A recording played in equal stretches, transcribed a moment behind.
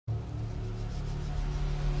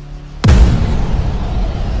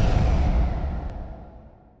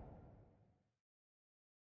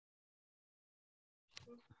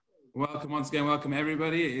Welcome once again, welcome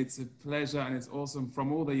everybody. It's a pleasure and it's awesome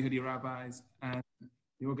from all the YEHUDI rabbis and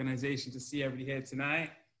the organization to see everybody here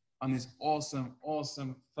tonight on this awesome,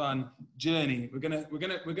 fun journey. We're gonna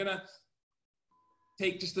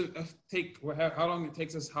take just how long it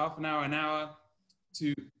takes us, half an hour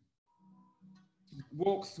to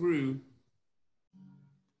walk through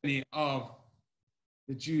of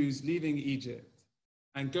the Jews leaving Egypt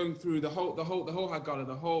and going through the whole Haggadah,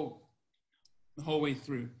 the whole way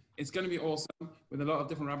through. It's going to be awesome with a lot of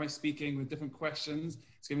different rabbis speaking with different questions.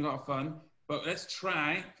 It's going to be a lot of fun. But let's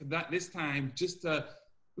try for that this time we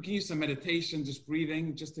can use some meditation, just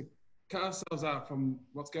breathing, just to cut ourselves out from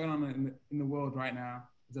what's going on in the world right now.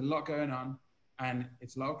 There's a lot going on and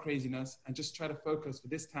it's a lot of craziness, and just try to focus for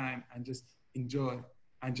this time and just enjoy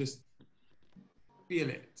and just feel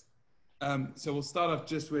it. So we'll start off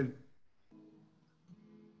just with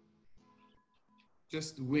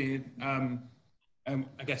I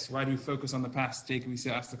guess, why do we focus on the past? Jacob, we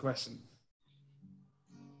still ask the question.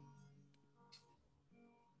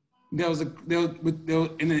 In NASA,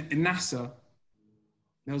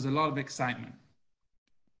 there was a lot of excitement.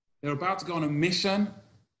 They're about to go on a mission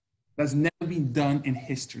that's never been done in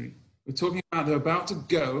history. We're talking about they're about to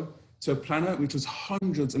go to a planet which was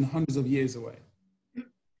hundreds and hundreds of years away.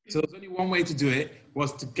 So there's only one way to do it,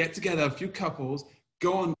 was to get together a few couples,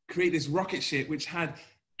 go on, create this rocket ship which had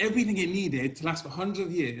everything it needed to last for hundreds of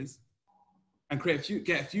years, and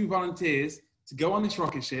get a few volunteers to go on this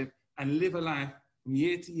rocket ship and live a life from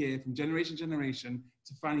year to year, from generation to generation,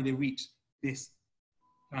 to finally they reach this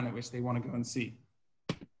planet which they want to go and see.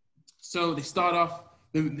 So they start off,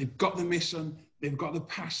 they've got the mission, they've got the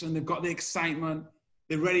passion, they've got the excitement,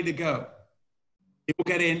 they're ready to go. They will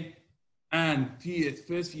get in, and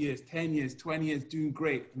first few years, 10 years, 20 years, doing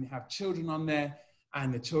great, and they have children on there,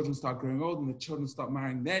 and the children start growing old, and the children start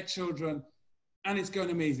marrying their children, and it's going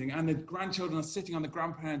amazing. And the grandchildren are sitting on the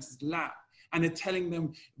grandparents' lap, and they're telling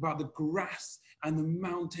them about the grass and the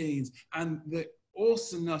mountains and the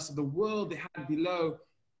awesomeness of the world they had below,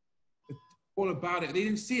 all about it. They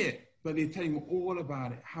didn't see it, but they're telling them all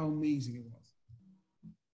about it, how amazing it was.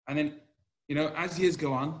 And then, as years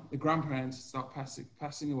go on, the grandparents start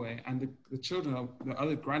passing away, and the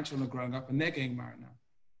other grandchildren are growing up, and they're getting married now.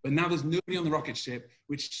 But now there's nobody on the rocket ship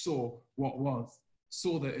which saw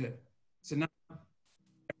the earth. So now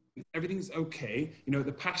everything's okay.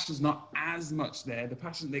 The passion's not as much there. The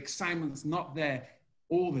excitement's not there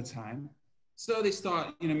all the time. So they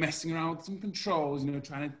start, messing around with some controls,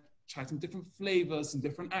 trying to try some different flavors, some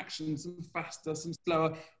different actions, some faster, some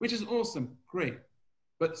slower, which is awesome, great.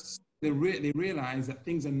 But they realize that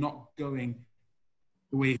things are not going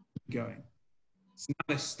the way it's going. So now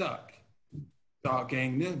they're stuck. Start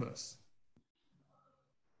getting nervous.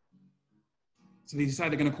 So they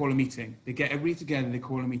decide they're going to call a meeting. They get everybody together, they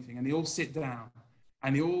call a meeting, and they all sit down,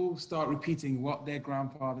 and they all start repeating what their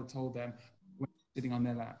grandfather told them when sitting on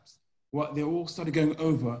their laps. What they all started going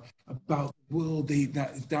over about the world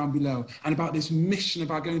that is down below, and about this mission,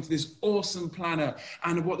 about going to this awesome planet,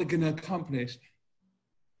 and what they're going to accomplish.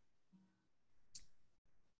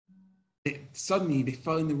 Suddenly, they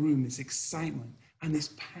felt in the room this excitement, and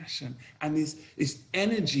this passion, and this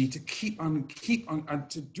energy to keep on, and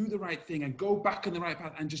to do the right thing, and go back on the right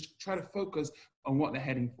path, and just try to focus on what they're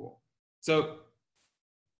heading for. So,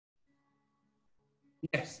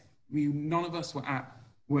 yes, none of us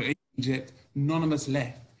were in Egypt. None of us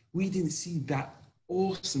left. We didn't see that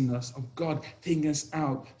awesomeness of God taking us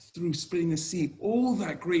out through splitting the sea. All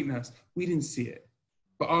that greatness, we didn't see it.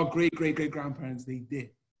 But our great-great-great-grandparents, they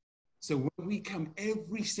did. So when we come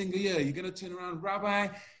every single year, you're going to turn around, Rabbi,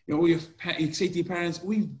 you say to your parents,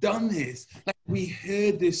 we've done this. Like, we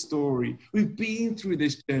heard this story. We've been through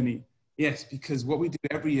this journey. Yes, because what we do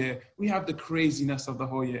every year, we have the craziness of the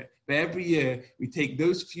whole year. But every year, we take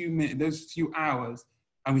those few hours,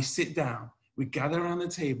 and we sit down. We gather around the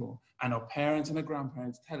table, and our parents and our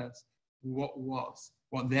grandparents tell us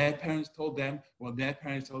what their parents told them, what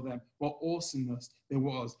awesomeness there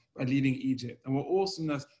was by leaving Egypt, and what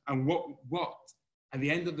awesomeness, and what at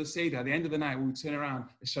the end of the Seder, at the end of the night, we turn around,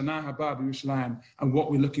 Shana Haba B'Yerushalayim, and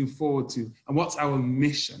what we're looking forward to, and what's our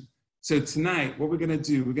mission. So tonight, what we're going to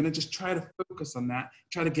do, we're going to just try to focus on that,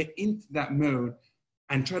 try to get into that mode,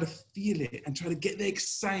 and try to feel it, and try to get the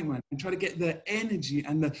excitement, and try to get the energy,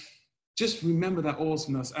 and just remember that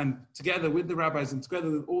awesomeness. And together with the rabbis, and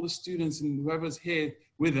together with all the students and whoever's here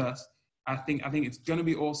with us, I think it's going to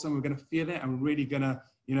be awesome. We're going to feel it, and we're really going to,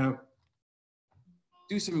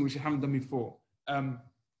 do something which we haven't done before.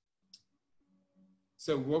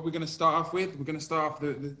 So what we're going to start off with, we're going to start off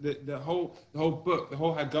the whole book, the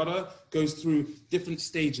whole Haggadah goes through different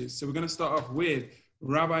stages. So we're going to start off with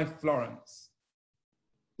Rabbi Florence.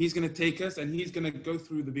 He's going to take us and he's going to go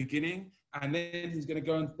through the beginning, and then he's going to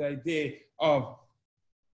go into the idea of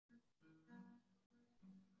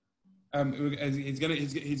he's gonna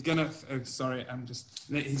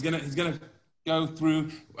go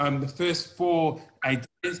through the first 4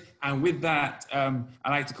 ideas, and with that, I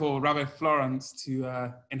like to call Rabbi Florence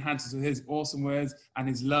to enhance us with his awesome words and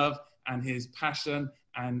his love and his passion.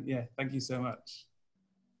 And yeah, thank you so much.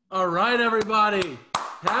 All right, everybody,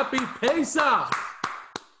 happy Pesach.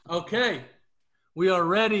 Okay, we are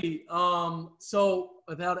ready. So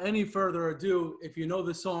without any further ado, if you know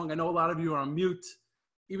the song, I know a lot of you are on mute.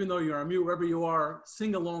 Even though you're on mute, wherever you are,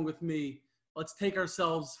 sing along with me. Let's take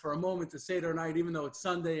ourselves for a moment to Seder night, even though it's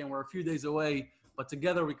Sunday and we're a few days away. But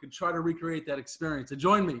together we could try to recreate that experience. So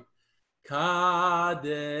join me. Kadesh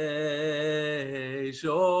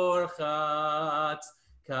Orchatz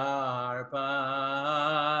Karpas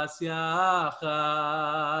Yachatz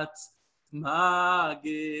Magid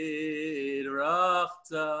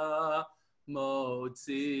Rachta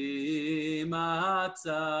Motzi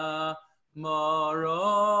Matzah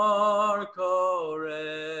Marror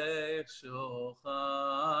korech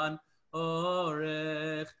shochan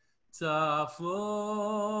orech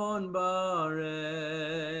tzafon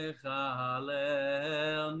barech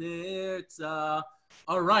halel nirtza.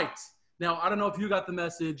 All right. Now, I don't know if you got the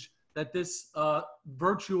message that this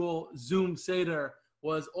virtual Zoom Seder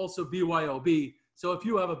was also BYOB. So if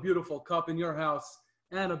you have a beautiful cup in your house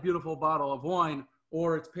and a beautiful bottle of wine,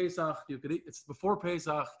 or it's Pesach, it's before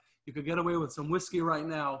Pesach, you could get away with some whiskey right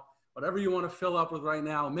now. Whatever you want to fill up with right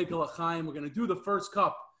now, make a l'chaim. We're going to do the first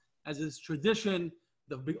cup. As is tradition,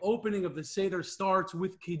 the opening of the Seder starts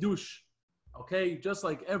with Kiddush. Okay, just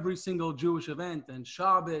like every single Jewish event, and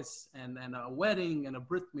Shabbos, and a wedding, and a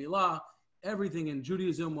Brit Milah, everything in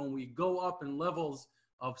Judaism, when we go up in levels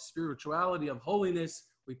of spirituality, of holiness,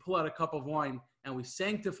 we pull out a cup of wine and we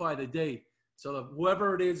sanctify the day. So that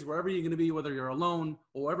whoever it is, wherever you're going to be, whether you're alone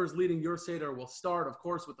or whoever's leading your Seder, will start, of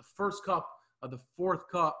course, with the first cup of the fourth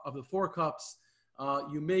cup of the 4 cups.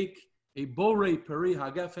 You make a borei peri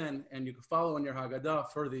hagefen, and you can follow in your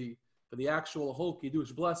Haggadah for the actual whole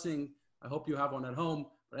Kiddush blessing. I hope you have one at home.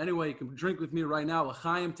 But anyway, you can drink with me right now.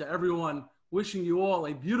 L'chaim to everyone. Wishing you all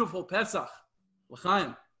a beautiful Pesach.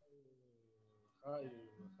 L'chaim.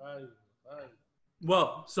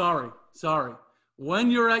 Well, sorry.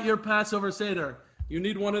 When you're at your Passover Seder, you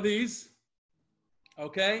need one of these,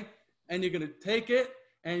 okay? And you're going to take it,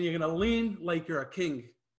 and you're going to lean like you're a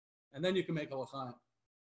king. And then you can make a l'chaim.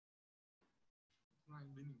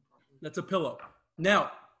 That's a pillow.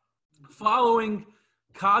 Now, following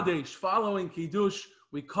Kadesh, following Kiddush,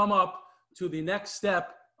 we come up to the next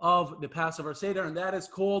step of the Passover Seder, and that is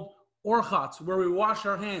called Orchatz, where we wash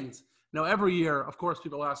our hands. Now, every year, of course,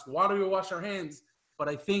 people ask, why do we wash our hands? But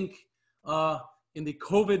I think in the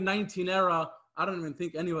COVID-19 era, I don't even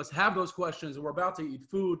think any of us have those questions. We're about to eat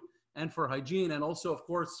food, and for hygiene, and also, of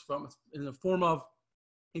course, in the form of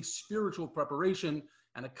a spiritual preparation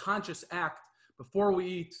and a conscious act before we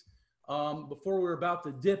eat, before we're about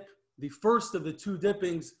to dip the first of the 2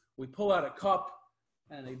 dippings, we pull out a cup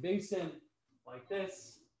and a basin like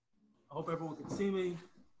this. I hope everyone can see me.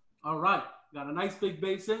 All right, got a nice big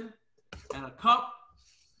basin and a cup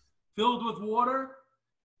filled with water.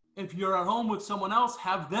 If you're at home with someone else,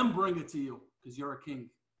 have them bring it to you because you're a king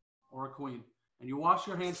or a queen. And you wash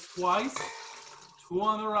your hands twice, 2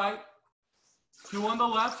 on the right, 2 on the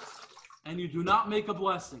left, and you do not make a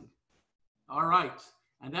blessing. All right,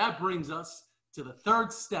 and that brings us to the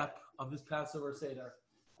 3rd step of this Passover Seder,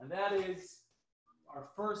 and that is our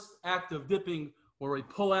first act of dipping, where we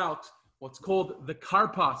pull out what's called the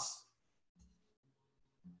karpas.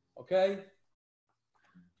 Okay?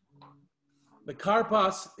 The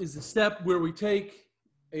karpas is the step where we take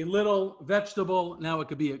a little vegetable. Now it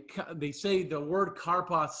could be they say the word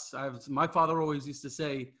karpas, my father always used to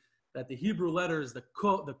say that the Hebrew letters, the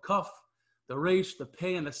kuf, the resh, the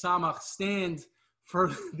pei, and the samach stand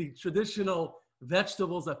for the traditional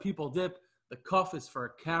vegetables that people dip. The kuf is for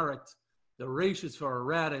a carrot, the resh is for a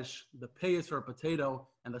radish, the pei is for a potato,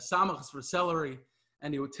 and the samach is for celery.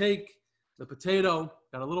 And you would take the potato,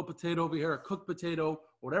 got a little potato over here, a cooked potato,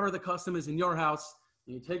 whatever the custom is in your house,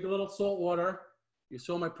 and you take a little salt water. You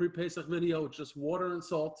saw my pre-Pesach video, it's just water and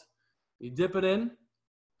salt. You dip it in,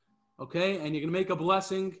 okay, and you're going to make a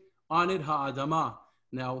blessing on it, ha'adama.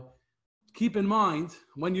 Now, keep in mind,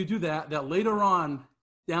 when you do that, that later on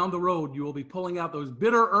down the road, you will be pulling out those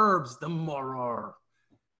bitter herbs, the marror.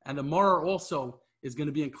 And the marror also is going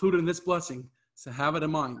to be included in this blessing, so have it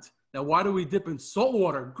in mind. Now, why do we dip in salt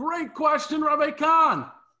water? Great question, Rabbi Khan.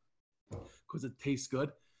 Because it tastes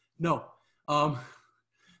good. No.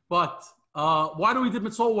 But why do we dip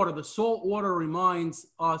in salt water? The salt water reminds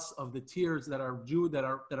us of the tears that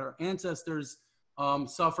our ancestors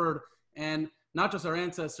suffered, and not just our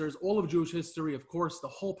ancestors, all of Jewish history. Of course, the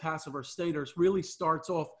whole Passover Seder really starts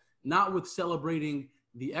off not with celebrating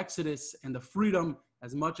the Exodus and the freedom,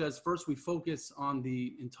 as much as first we focus on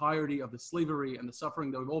the entirety of the slavery and the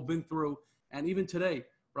suffering that we've all been through, and even today,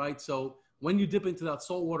 right? So when you dip into that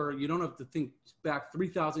salt water, you don't have to think back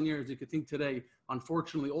 3,000 years. You could think today.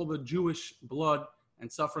 Unfortunately, all the Jewish blood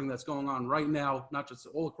and suffering that's going on right now, not just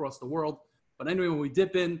all across the world. But anyway, when we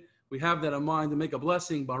dip in, we have that in mind to make a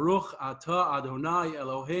blessing. Baruch atah Adonai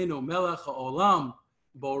Eloheinu melech haolam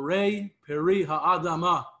borei peri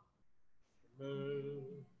ha'adama.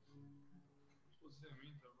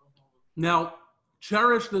 Now,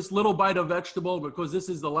 cherish this little bite of vegetable because this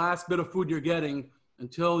is the last bit of food you're getting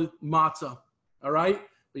until matzah, all right?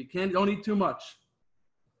 But you don't eat too much.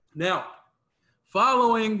 Now,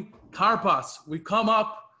 following karpas, we come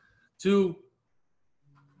up to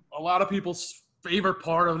a lot of people's favorite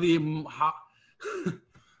part of the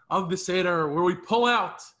Seder, where we pull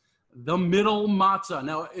out the middle matzah.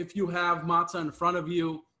 Now, if you have matzah in front of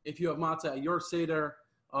you, if you have matzah at your Seder,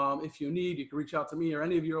 if you need, you can reach out to me or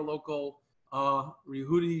any of your local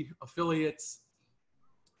YEHUDI affiliates.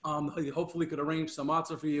 Hopefully could arrange some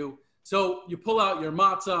matzah for you. So you pull out your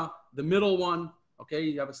matzah, the middle one, okay?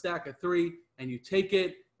 You have a stack of 3, and you take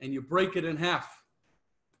it and you break it in half.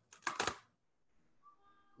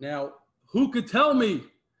 Now, who could tell me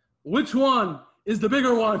which one is the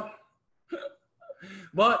bigger one?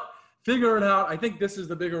 But figure it out. I think this is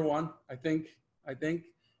the bigger one. I think.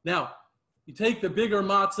 Now, you take the bigger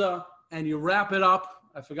matzah and you wrap it up.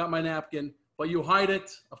 I forgot my napkin, but you hide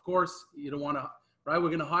it. Of course, you don't want to, right? We're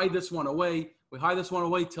going to hide this one away. We hide this one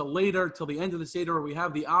away till later, till the end of the Seder, where we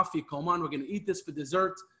have the afi koman. We're going to eat this for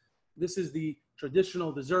dessert. This is the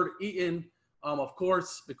traditional dessert eaten, of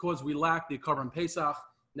course, because we lack the korban Pesach.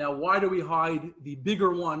 Now, why do we hide the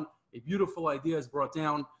bigger one? A beautiful idea is brought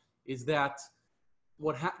down, is that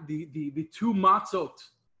the two matzot,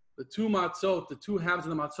 the two halves of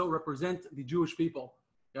the matzot represent the Jewish people,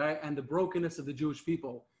 okay, and the brokenness of the Jewish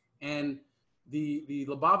people. And the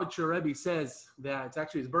Lubavitcher Rebbe says that, it's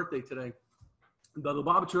actually his birthday today, the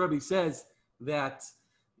Lubavitcher Rebbe says that,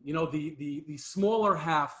 you know, the smaller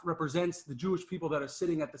half represents the Jewish people that are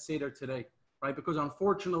sitting at the Seder today, right? Because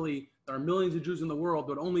unfortunately, there are millions of Jews in the world,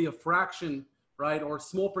 but only a fraction, right, or a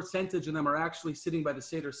small percentage of them are actually sitting by the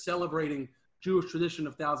Seder celebrating Jewish tradition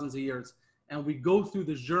of thousands of years. And we go through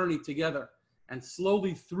this journey together, and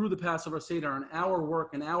slowly through the Passover Seder and our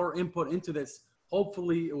work and our input into this,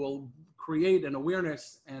 hopefully it will create an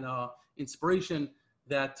awareness and inspiration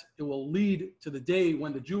that it will lead to the day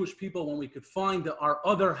when the Jewish people, when we could find our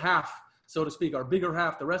other half, so to speak, our bigger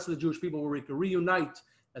half, the rest of the Jewish people, where we could reunite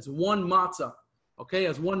as one matzah, okay,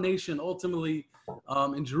 as one nation, ultimately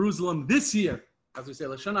in Jerusalem this year, as we say,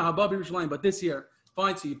 Lashana Haba B'Yerushalayim, but this year,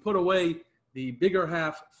 fine, so you put away the bigger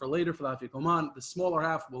half for later for the Afikoman. The smaller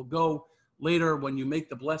half will go later when you make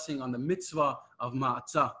the blessing on the mitzvah of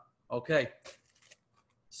Matzah. Okay.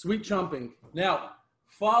 Sweet chumping. Now,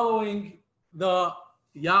 following the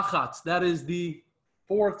Yachatz, that is the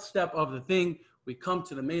 4th step of the thing, we come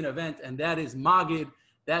to the main event, and that is Magid.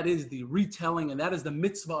 That is the retelling, and that is the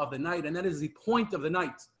mitzvah of the night, and that is the point of the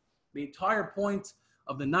night. The entire point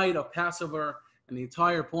of the night of Passover and the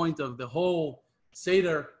entire point of the whole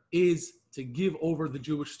Seder is to give over the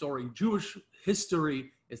Jewish story. Jewish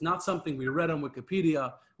history is not something we read on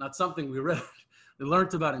Wikipedia, not something we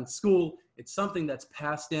learned about in school. It's something that's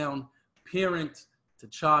passed down parent to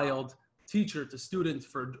child, teacher to student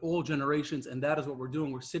for all generations, and that is what we're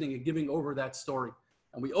doing. We're sitting and giving over that story.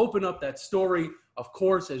 And we open up that story, of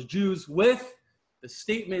course, as Jews, with the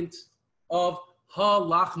statement of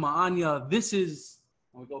Ha-Lachma Anya. This is,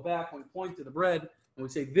 when we go back, when we point to the bread, and we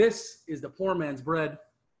say, this is the poor man's bread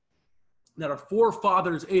that our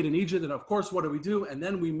forefathers ate in Egypt. And of course, what do? And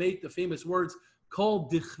then we make the famous words, Kol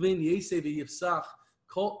dichvin yeseh v'yifsach,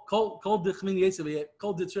 Kol dichvin yeseh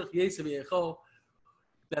v'yechol,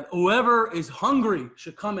 that whoever is hungry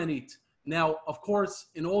should come and eat. Now, of course,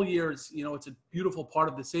 in all years, you know, it's a beautiful part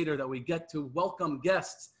of the Seder that we get to welcome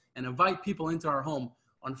guests and invite people into our home.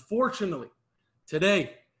 Unfortunately,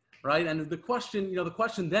 today, right? And the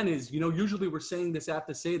question then is, usually we're saying this at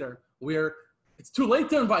the Seder, where it's too late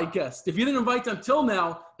to invite guests. If you didn't invite them till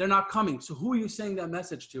now, they're not coming. So who are you saying that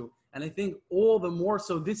message to? And I think all the more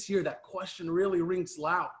so this year, that question really rings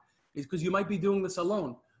loud, is because you might be doing this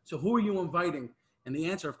alone. So who are you inviting? And the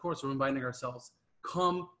answer, of course, we're inviting ourselves.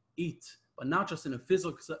 Come eat, but not just in a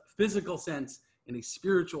physical sense, in a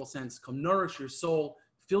spiritual sense. Come nourish your soul,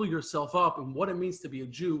 fill yourself up in what it means to be a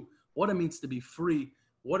Jew, what it means to be free,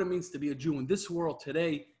 what it means to be a Jew in this world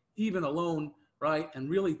today, even alone, right? And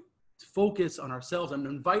really focus on ourselves and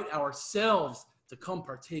invite ourselves to come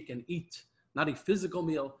partake and eat, not a physical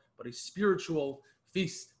meal, but a spiritual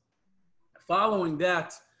feast. Following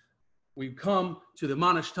that, we come to the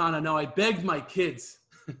Manishtana. Now, I begged my kids,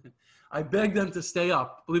 I begged them to stay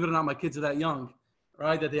up. Believe it or not, my kids are that young,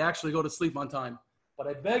 right, that they actually go to sleep on time. But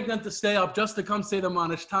I begged them to stay up just to come say the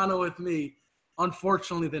Manishtana with me.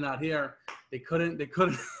 Unfortunately, they're not here. They couldn't.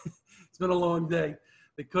 It's been a long day.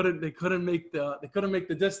 They couldn't make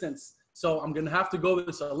the distance. So I'm going to have to go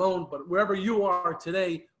this alone. But wherever you are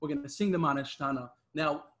today, we're going to sing the Manishtana.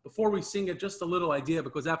 Now, before we sing it, just a little idea,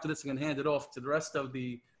 because after this, I'm going to hand it off to the rest of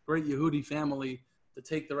the great YEHUDI family to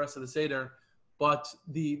take the rest of the Seder. But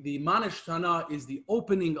the Manishtana is the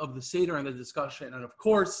opening of the Seder and the discussion. And of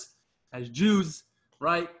course, as Jews,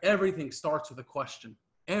 right, everything starts with a question.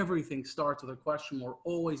 Everything starts with a question. We're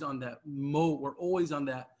always on that mode. We're always on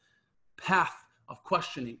that path of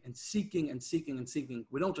questioning and seeking and seeking and seeking.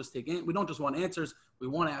 We don't just want answers. We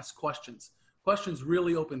want to ask questions. Questions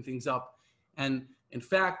really open things up. And in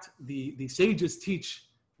fact, the sages teach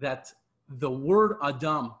that the word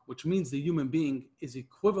Adam, which means the human being, is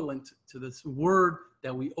equivalent to this word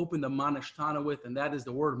that we open the Manishtana with, and that is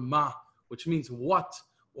the word Ma, which means what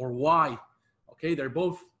or why. Okay, they're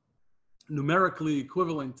both numerically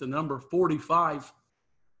equivalent to number 45.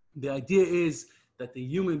 The idea is that the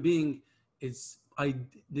human being is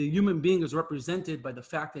represented by the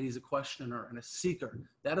fact that he's a questioner and a seeker.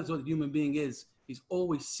 That is what the human being is. He's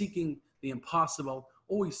always seeking the impossible,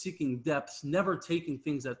 always seeking depths, never taking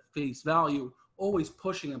things at face value, always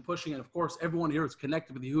pushing and pushing. And of course, everyone here is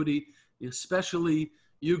connected with YEHUDI, especially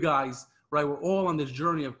you guys, right? We're all on this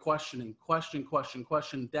journey of questioning, question.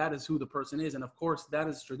 That is who the person is. And of course, that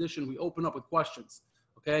is tradition. We open up with questions,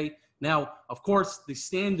 okay? Now, of course, the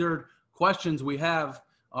standard questions we have,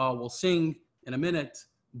 we'll sing in a minute,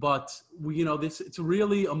 but it's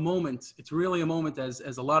really a moment. It's really a moment,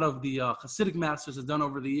 as a lot of the Hasidic masters have done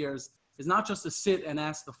over the years, is not just to sit and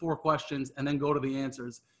ask the 4 questions and then go to the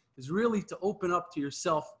answers. It's really to open up to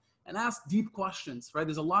yourself and ask deep questions, right?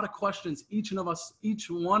 There's a lot of questions each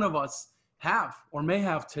one of us have or may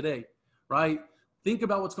have today, right? Think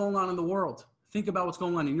about what's going on in the world. Think about what's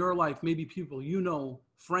going on in your life. Maybe people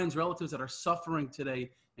friends, relatives that are suffering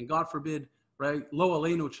today, and God forbid, right? Lo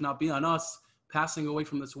aleinu, it should not be on us, passing away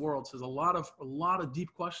from this world. So there's a lot of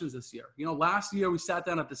deep questions this year. Last year we sat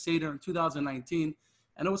down at the Seder in 2019,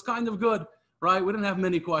 and it was kind of good, right? We didn't have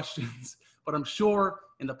many questions, but I'm sure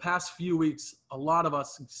in the past few weeks, a lot of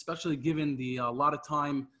us, especially given the a lot of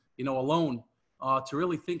time, alone, to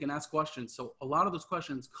really think and ask questions. So a lot of those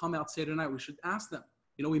questions come out Seder night. We should ask them.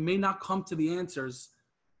 We may not come to the answers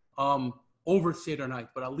over Seder night,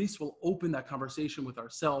 but at least we'll open that conversation with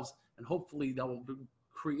ourselves, and hopefully that will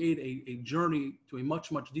create a journey to a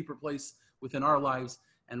much, much deeper place within our lives,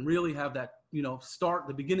 and really have that, start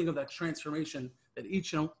the beginning of that transformation that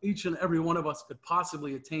each and every one of us could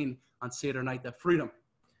possibly attain on Seder night, that freedom.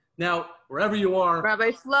 Now, wherever you are.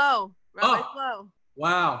 Rabbi Flo.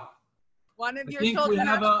 Wow. One of your children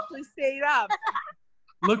actually stayed up.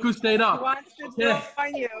 Look who stayed up. He wants to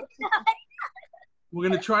join you. We're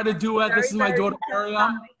going to try to duet. This is my daughter,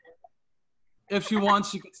 Miriam. If she wants,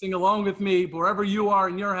 she can sing along with me. But wherever you are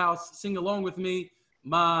in your house, sing along with me.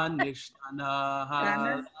 Manishtana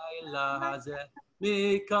halayla hazeh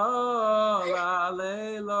mikol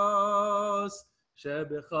haleilos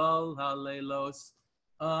shebechol haleilos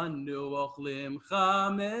anu ochlim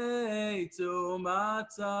chametz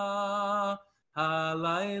umatzah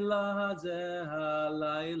halayla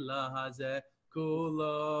hazeh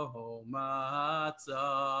kulo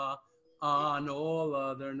matzah. On all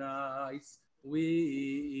other nights we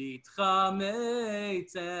eat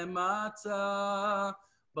chametz and matzah,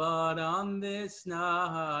 but on this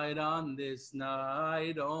night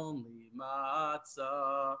only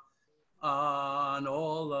matzah. On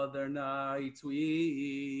all other nights we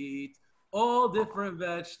eat all different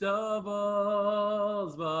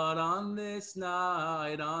vegetables, but on this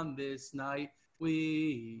night we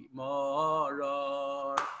eat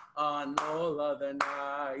Marror. On all other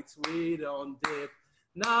nights we don't dip,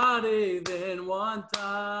 not even one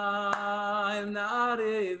time,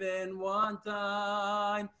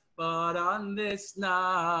 but on this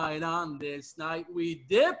night we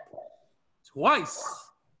dip twice.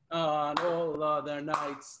 On all other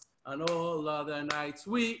nights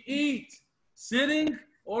we eat sitting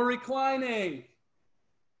or reclining.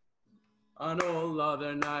 On all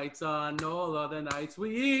other nights, we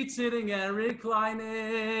eat sitting and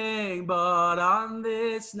reclining. But on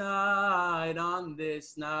this night,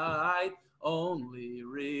 only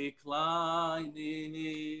reclining.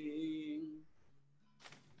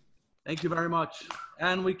 Thank you very much.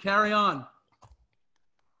 And we carry on.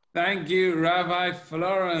 Thank you, Rabbi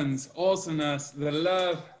Florence. Awesomeness, the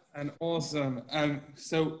love, and awesome.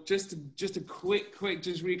 So just a quick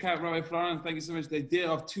recap, Rabbi Florence. Thank you so much. The idea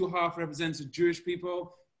of two half represents the Jewish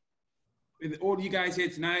people. With all you guys here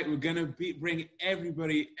tonight, we're gonna bring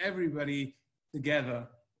everybody together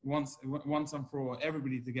once and for all.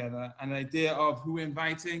 Everybody together, and the idea of who we're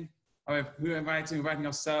inviting. We're inviting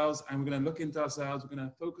ourselves, and we're gonna look into ourselves. We're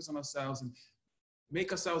gonna focus on ourselves and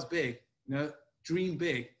make ourselves big. You know, dream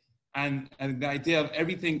big. And the idea of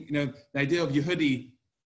everything, you know, the idea of YEHUDI,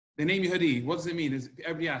 the name YEHUDI, what does it mean?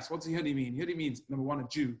 Everybody asks, what does YEHUDI mean? YEHUDI means, number one, a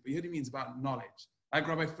Jew, but YEHUDI means about knowledge. Like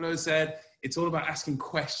Rabbi Flo said, it's all about asking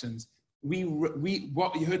questions.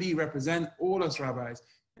 What YEHUDI represent, all us rabbis,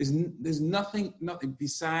 there's nothing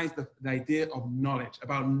besides the idea of knowledge,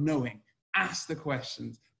 about knowing. Ask the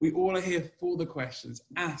questions. We all are here for the questions.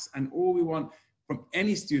 Ask, and all we want from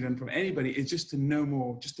any student, from anybody, is just to know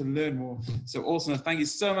more, just to learn more. So awesome. Thank you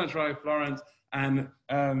so much, Rabbi Florence. And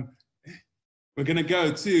we're going to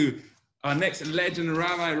go to our next legend,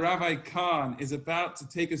 Rabbi Khan is about to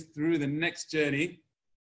take us through the next journey.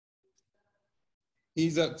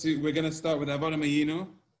 We're going to start with Avodah Mayinu.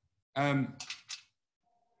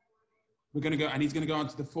 We're going to go, and he's going to go on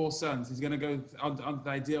to the four sons. He's going to go on the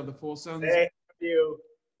idea of the four sons. Hey, thank you.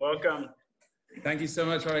 Welcome. Thank you so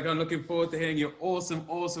much, Rabbi Khan. Looking forward to hearing your awesome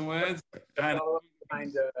words. And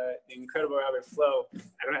behind the incredible Rabbi Flo.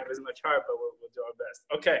 I don't have as much heart, but we'll do our best.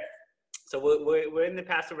 Okay, so we're in the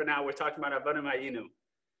Passover now. We're talking about Avodah Mayinu.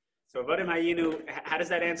 So Avodah Mayinu, how does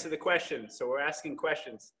that answer the question? So we're asking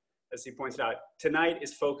questions, as he points out. Tonight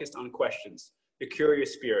is focused on questions. The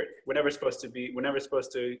curious spirit. We're never supposed to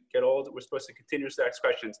get old. We're supposed to continuously ask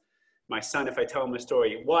questions. My son, if I tell him a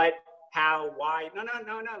story, what? How, why? No.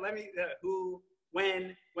 Let me, who,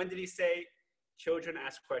 when did he say? Children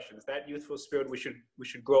ask questions. That youthful spirit, we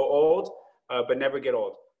should grow old, but never get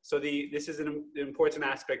old. So this is an important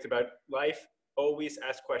aspect about life. Always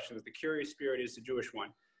ask questions. The curious spirit is the Jewish one.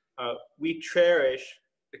 We cherish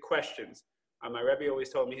the questions. My Rebbe always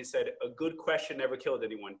told me, he said, a good question never killed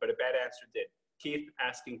anyone, but a bad answer did. Keep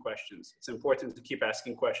asking questions. It's important to keep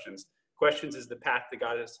asking questions. Questions is the path that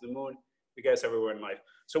got us to the moon. We get us everywhere in life.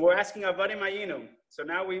 So we're asking Avodah Mayinu. So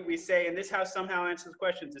now we say, and this house somehow answers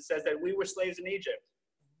questions. It says that we were slaves in Egypt.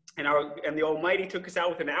 And the Almighty took us out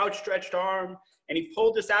with an outstretched arm, and he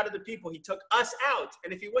pulled us out of the people. He took us out.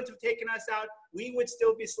 And if he wouldn't have taken us out, we would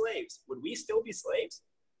still be slaves. Would we still be slaves?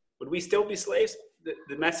 Would we still be slaves?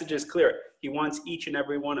 The message is clear. He wants each and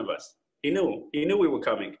every one of us. He knew we were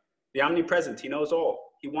coming. The omnipresent, he knows all.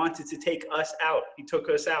 He wanted to take us out. He took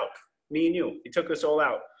us out. Me and you. He took us all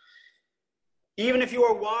out. Even if you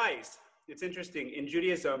are wise, it's interesting. In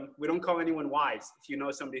Judaism, we don't call anyone wise. If you know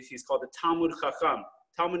somebody, he's called a Talmud Chacham.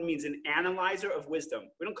 Talmud means an analyzer of wisdom.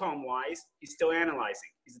 We don't call him wise. He's still analyzing.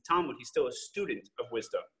 He's a Talmud. He's still a student of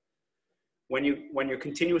wisdom. When you're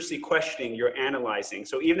continuously questioning, you're analyzing.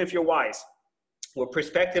 So even if you're wise, what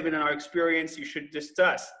perspective and in our experience you should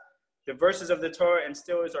discuss the verses of the Torah, and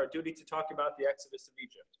still is our duty to talk about the Exodus of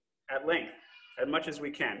Egypt at length, as much as we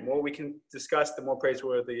can. The more we can discuss, the more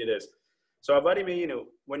praiseworthy it is. So Avodah Mayinu,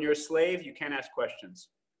 when you're a slave, you can't ask questions.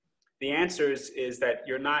 The answer is that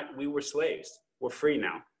we were slaves. We're free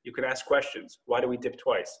now. You can ask questions. Why do we dip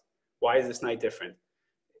twice? Why is this night different?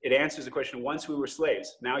 It answers the question, once we were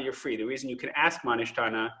slaves, now you're free. The reason you can ask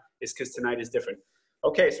Manishtana is because tonight is different.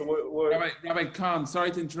 Okay, so we're Rabbi Khan, sorry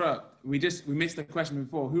to interrupt. We missed the question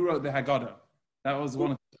before. Who wrote the Haggadah? That was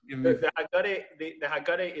one of the Haggadah. The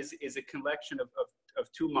Haggadah is a collection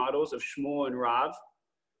of two models of Shmuel and Rav.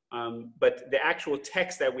 But the actual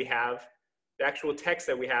text that we have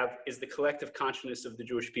is the collective consciousness of the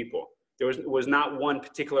Jewish people. There was not one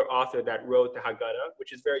particular author that wrote the Haggadah,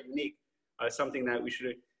 which is very unique. Something that we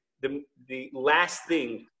should. The last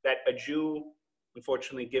thing that a Jew,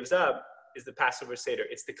 unfortunately, gives up is the Passover Seder.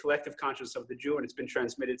 It's the collective consciousness of the Jew, and it's been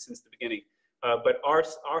transmitted since the beginning. But our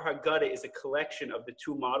Haggadah is a collection of the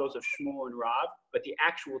two models of Shmuel and Rav, but the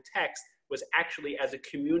actual text was actually, as a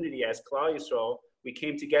community, as Klal Yisrael, we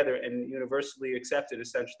came together and universally accepted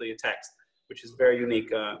essentially a text, which is very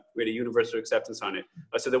unique. We had a universal acceptance on it.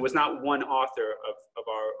 So there was not one author of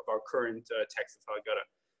our current text of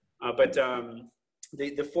Haggadah. But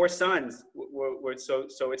the four sons were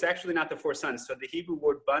so it's actually not the four sons. So the Hebrew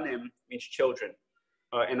word banim means children.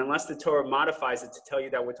 And unless the Torah modifies it to tell you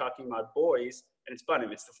that we're talking about boys, and it's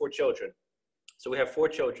banim, it's the four children. So we have 4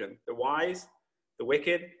 children: the wise, the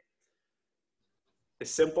wicked, the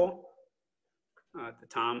simple, the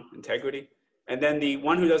Tom, integrity, and then the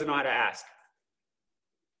one who doesn't know how to ask.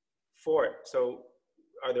 4. So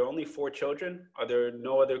are there only 4 children? Are there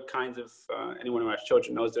no other kinds of, anyone who has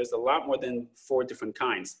children knows there's a lot more than 4 different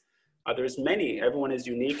kinds. There's many. Everyone is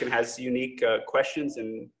unique and has unique questions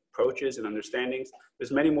and approaches and understandings.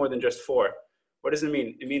 There's many more than just 4. What does it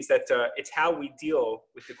mean? It means that it's how we deal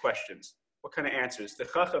with the questions. What kind of answers? The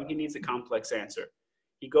Chacham, he needs a complex answer.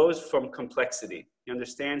 He goes from complexity. He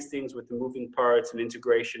understands things with the moving parts and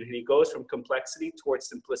integration, and he goes from complexity towards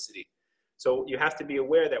simplicity. So you have to be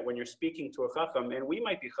aware that when you're speaking to a Chacham, and we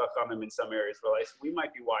might be Chachamim in some areas of our life, we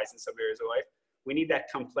might be wise in some areas of life, we need that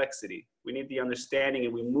complexity. We need the understanding,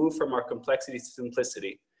 and we move from our complexity to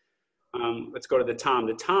simplicity. Let's go to the Tom.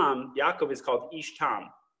 The Tom, Yaakov is called Ish Tam.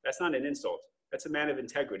 That's not an insult. That's a man of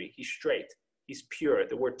integrity. He's straight. He's pure.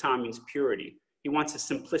 The word Tom means purity. He wants a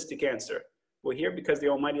simplistic answer. We're here because the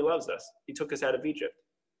Almighty loves us. He took us out of Egypt.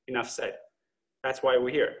 Enough said. That's why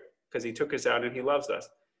we're here, because he took us out and he loves us.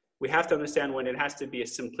 We have to understand when it has to be a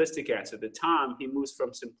simplistic answer. The Tom, he moves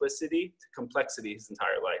from simplicity to complexity his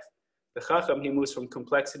entire life. The Chacham, he moves from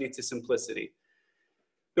complexity to simplicity.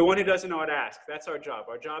 The one who doesn't know how to ask, that's our job.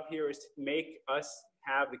 Our job here is to make us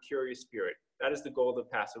have the curious spirit. That is the goal of the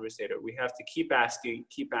Passover Seder. We have to keep asking,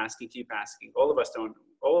 keep asking, keep asking. All of us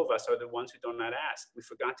are the ones who don't know how to ask. We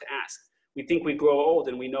forgot to ask. We think we grow old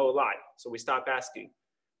and we know a lot, so we stop asking.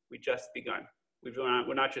 We just begun.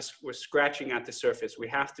 We're scratching at the surface. We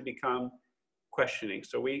have to become questioning.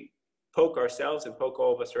 So we poke ourselves and poke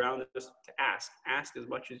all of us around us to ask. Ask as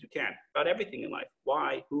much as you can about everything in life.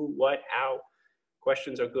 Why, who, what, how.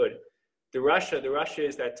 Questions are good. The Russia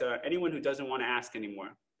is that anyone who doesn't want to ask anymore,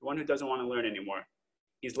 the one who doesn't want to learn anymore,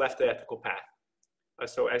 he's left the ethical path.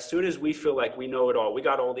 So as soon as we feel like we know it all, we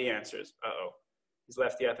got all the answers, he's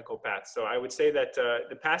left the ethical path. So I would say that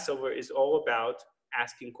the Passover is all about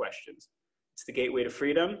asking questions. It's the gateway to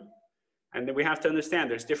freedom. And then we have to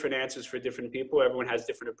understand there's different answers for different people. Everyone has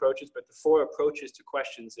different approaches, but the 4 approaches to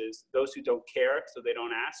questions is those who don't care, so they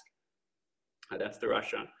don't ask. That's the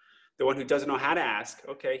Russia. The one who doesn't know how to ask,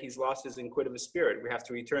 okay, he's lost his inquisitive spirit. We have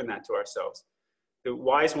to return that to ourselves. The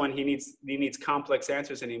wise one, he needs complex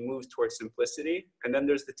answers and he moves towards simplicity. And then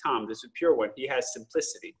there's the Tom, there's the pure one. He has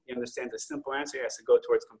simplicity. He understands a simple answer. He has to go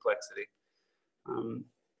towards complexity.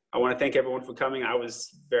 I want to thank everyone for coming. I was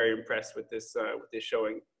very impressed with this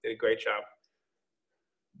showing. Did a great job.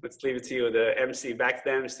 Let's leave it to you, the MC. Back to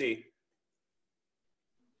the MC.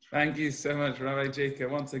 Thank you so much, Rabbi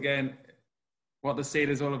Jacob. Once again, what the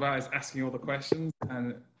Seder is all about is asking all the questions,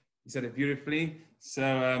 and you said it beautifully.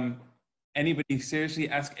 So anybody seriously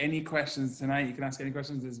ask any questions tonight. You can ask any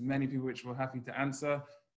questions. There's many people which we're happy to answer,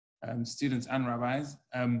 students and rabbis.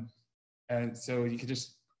 And so you can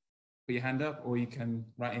just put your hand up, or you can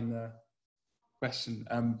write in the question.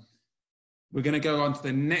 We're going to go on to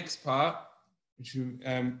the next part, which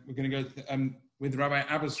we're going to go with Rabbi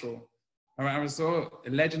Abasrol. Rabbi Abasrol, a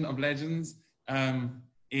legend of legends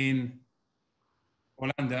in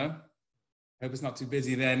Orlando. I hope it's not too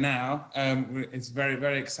busy there now. It's very,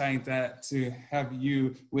 very exciting to have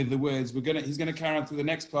you with the words. He's going to carry on to the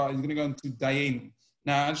next part. He's going to go into Dayenu.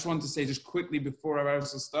 Now, I just want to say just quickly before Rabbi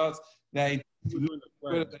Abasrol starts that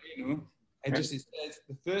Dayenu, it says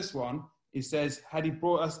the first one. It says, "Had he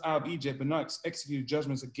brought us out of Egypt and not executed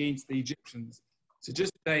judgments against the Egyptians." So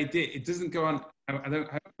just the idea, it doesn't go on. I'm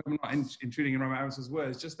not intruding in Rabbi Abasrol's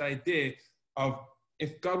words. Just the idea of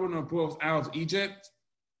if God wouldn't have brought us out of Egypt,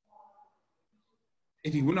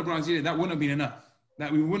 if he wouldn't have brought us out of Egypt, that wouldn't have been enough.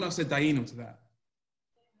 That we wouldn't have said Dayenu to that.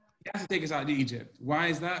 He has to take us out of Egypt. Why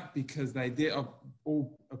is that? Because the idea of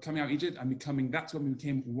coming out of Egypt and becoming, that's when we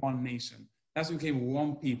became one nation. That's when we became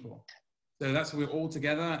one people. So that's when we're all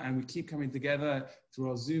together, and we keep coming together through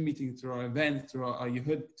our Zoom meeting, through our events, through our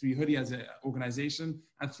YEHUDI as an organization,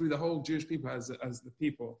 and through the whole Jewish people as the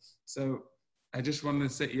people. So I just wanted to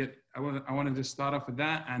say, I want to just start off with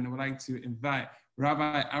that, and I would like to invite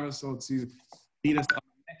Rabbi Abasrol to lead us on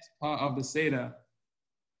the next part of the Seder.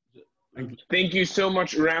 Thank you so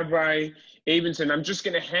much, Rabbi Abenson. I'm just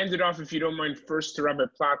going to hand it off, if you don't mind, first to Rabbi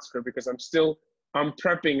Platzker, because I'm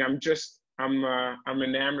prepping. I'm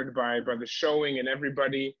enamored by the showing and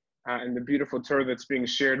everybody and the beautiful Torah that's being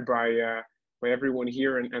shared by everyone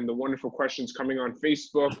here, and the wonderful questions coming on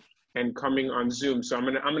Facebook and coming on Zoom. So I'm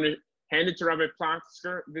gonna hand it to Rabbi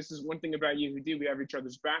Platzker. This is one thing about YEHUDI, we have each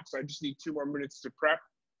other's back, so I just need 2 more minutes to prep.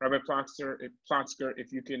 Rabbi Platzker,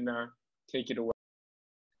 if you can take it away.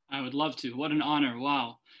 I would love to. What an honor.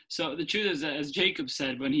 Wow. So the truth is that, as Jacob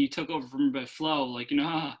said, when he took over from Rabbi Flo,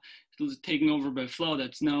 taking over by flow,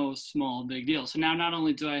 that's no small big deal. So now not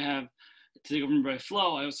only do I have to take over by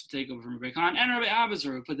flow, I also take over from Rabbi Khan and Rabbi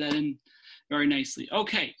Abazar, who put that in very nicely.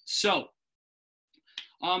 Okay, so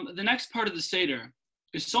the next part of the Seder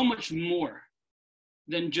is so much more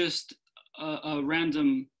than just a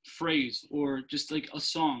random phrase or just like a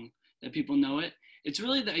song that people know it. It's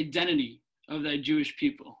really the identity of the Jewish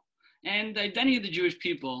people. And the identity of the Jewish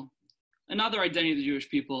people, another identity of the Jewish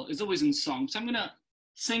people, is always in song. So I'm going to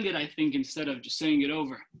sing it, I think, instead of just saying it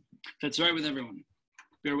over. If that's all right with everyone.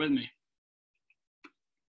 Bear with me.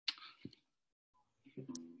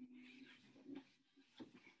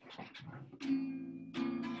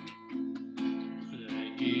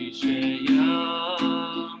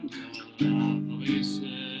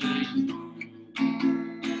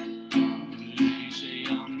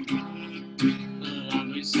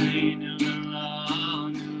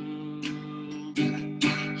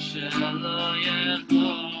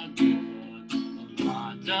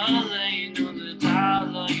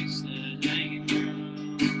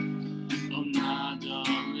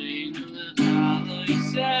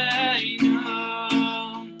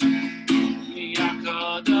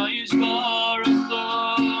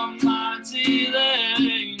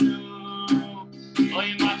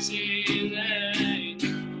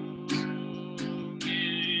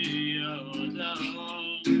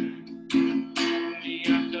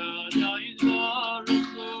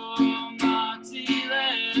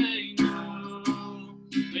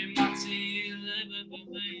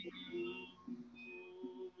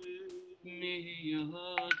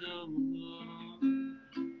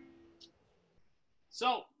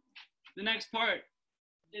 So, the next part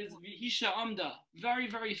is Vihisha Amda, very,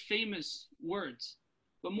 very famous words,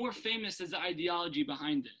 but more famous is the ideology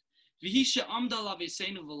behind it. Vihisha Amda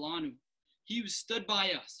Laveseinu Velanu, he who stood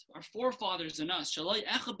by us, our forefathers and us. Shalai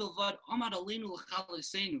Echa Bilvad Amad Alinu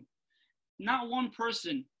L'Chaleseinu. Not one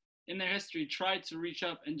person in their history tried to reach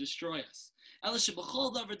up and destroy us. The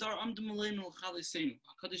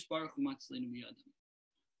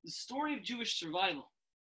story of Jewish survival.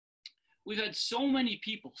 We've had so many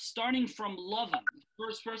people, starting from Lavan, the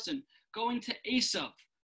first person, going to Esav,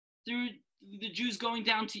 through the Jews going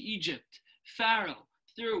down to Egypt, Pharaoh,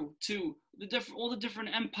 through to all the different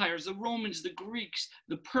empires, the Romans, the Greeks,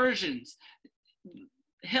 the Persians,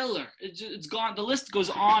 Hitler. It's gone. The list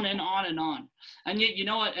goes on and on and on. And yet, you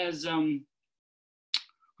know what? As who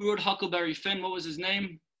wrote Huckleberry Finn? What was his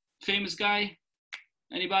name? Famous guy?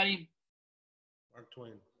 Anybody? Mark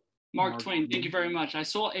Twain. Mark Twain, thank you very much. I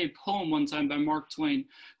saw a poem one time by Mark Twain,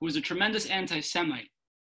 who was a tremendous anti-Semite.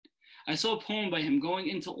 I saw a poem by him going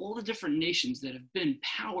into all the different nations that have been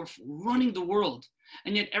powerful, running the world,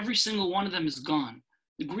 and yet every single one of them is gone.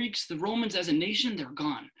 The Greeks, the Romans as a nation, they're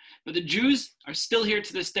gone. But the Jews are still here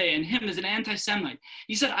to this day, and him as an anti-Semite.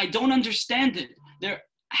 He said, I don't understand it.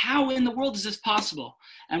 How in the world is this possible?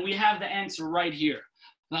 And we have the answer right here.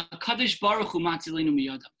 And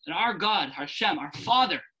our God, Hashem, our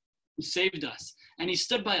Father, who saved us, and he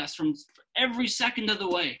stood by us from every second of the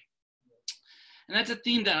way. And that's a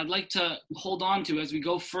theme that I'd like to hold on to as we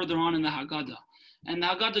go further on in the Haggadah. And the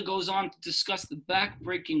Haggadah goes on to discuss the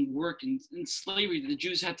back-breaking work and slavery that the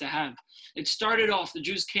Jews had to have. It started off, the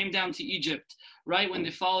Jews came down to Egypt, right, when they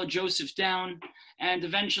followed Joseph down, and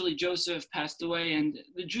eventually Joseph passed away, and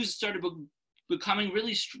the Jews started becoming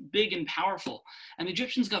really big and powerful. And the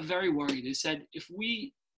Egyptians got very worried. They said, if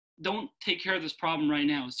we don't take care of this problem right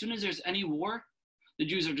now, as soon as there's any war, the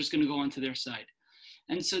Jews are just going to go onto their side.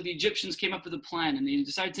 And so the Egyptians came up with a plan, and they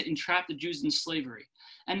decided to entrap the Jews in slavery.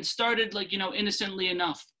 And it started innocently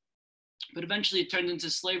enough, but eventually it turned into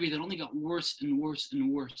slavery that only got worse and worse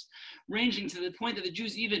and worse, ranging to the point that the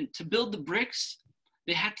Jews, even to build the bricks,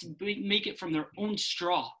 they had to make it from their own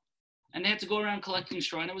straw. And they had to go around collecting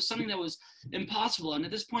straw, and it was something that was impossible. And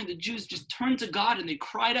at this point, the Jews just turned to God, and they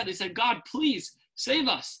cried out. They said, God, please save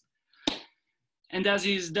us. And as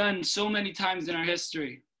he's done so many times in our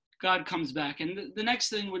history, God comes back. And the next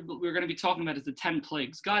thing we're going to be talking about is the 10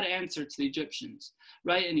 plagues. God answered to the Egyptians,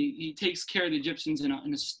 right? And he takes care of the Egyptians in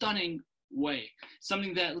a stunning way,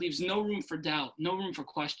 something that leaves no room for doubt, no room for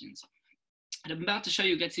questions. And I'm about to show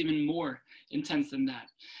you it gets even more intense than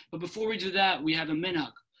that. But before we do that, we have a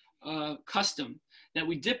minhag, custom, that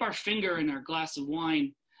we dip our finger in our glass of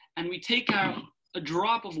wine, and we take a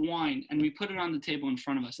drop of wine and we put it on the table in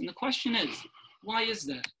front of us. And the question is, why is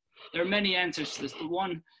that? There are many answers to this. The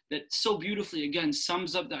one that so beautifully, again,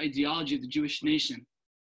 sums up the ideology of the Jewish nation.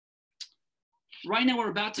 Right now, we're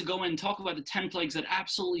about to go in and talk about the 10 plagues that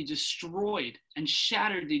absolutely destroyed and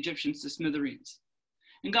shattered the Egyptians to smithereens.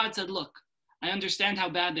 And God said, look, I understand how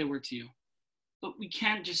bad they were to you. but we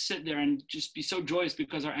can't just sit there and just be so joyous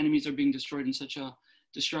because our enemies are being destroyed in such a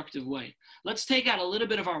destructive way. Let's take out a little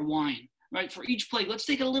bit of our wine, right? For each plague, let's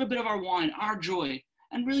take a little bit of our wine, our joy,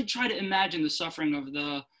 and really try to imagine the suffering of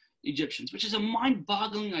the Egyptians, which is a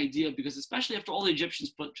mind-boggling idea because especially after all the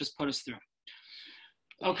Egyptians just put us through.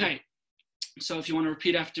 Okay, so if you want to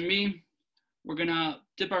repeat after me, we're going to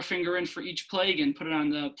dip our finger in for each plague and put it on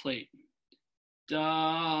the plate.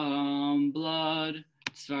 Dam, blood,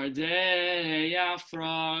 tzvardeya,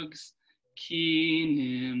 frogs,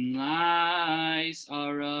 kinim, lice,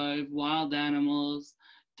 arav, wild animals,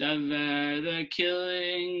 daver, the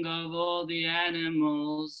killing of all the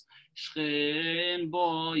animals, shchin,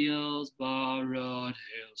 boils, barot,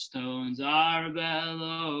 hailstones, arbel,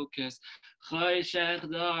 locust, choshech,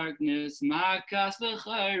 darkness, makas,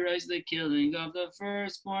 v'chayres, the killing of the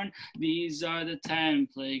firstborn. These are the 10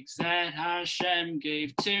 plagues that Hashem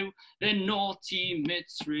gave to the naughty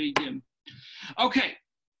Mitzrayim. Okay,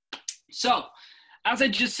 so as I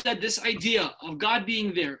just said, this idea of God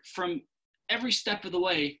being there from every step of the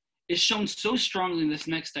way is shown so strongly in this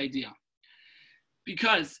next idea.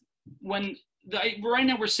 Because right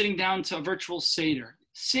now we're sitting down to a virtual Seder.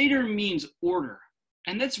 Seder means order.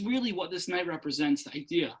 And that's really what this night represents, the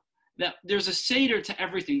idea that there's a Seder to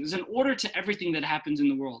everything. There's an order to everything that happens in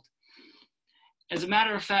the world. As a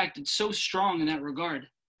matter of fact, it's so strong in that regard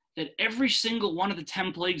that every single one of the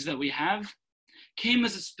 10 plagues that we have came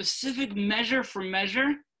as a specific measure for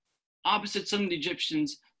measure opposite something the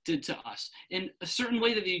Egyptians did to us. In a certain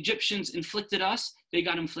way that the Egyptians inflicted us, they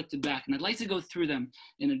got inflicted back. And I'd like to go through them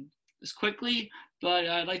as quickly, but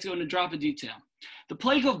I'd like to go into a drop of detail. The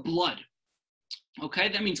plague of blood. Okay,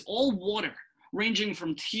 that means all water, ranging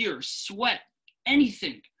from tears, sweat,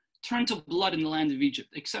 anything, turned to blood in the land of Egypt,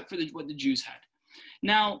 except for what the Jews had.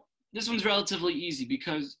 Now, this one's relatively easy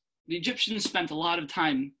because the Egyptians spent a lot of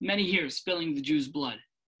time, many years, spilling the Jews' blood.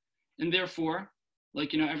 And therefore,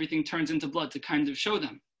 everything turns into blood to kind of show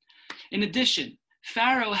them. In addition,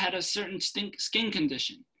 Pharaoh had a certain skin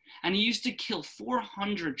condition, and he used to kill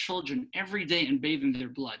 400 children every day and bathe in their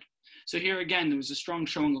blood. So here again, there was a strong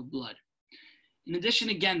showing of blood. In addition,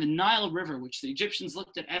 again, the Nile River, which the Egyptians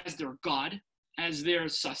looked at as their god, as their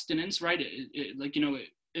sustenance, right?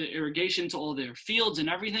 Irrigation to all their fields and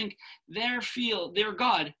everything. Their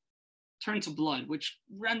god, turned to blood, which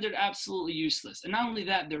rendered absolutely useless. And not only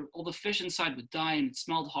that, all the fish inside would die and it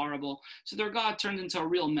smelled horrible. So their god turned into a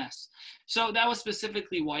real mess. So that was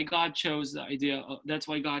specifically why God chose the idea. That's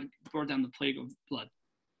why God brought down the plague of blood.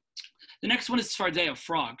 The next one is Tzvardeya,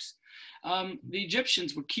 frogs. The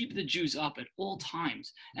Egyptians would keep the Jews up at all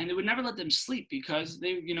times, and they would never let them sleep because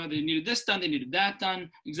they needed this done, they needed that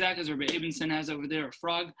done, exactly as Rabbi Abenson has over there, a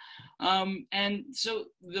frog. And so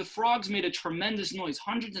the frogs made a tremendous noise,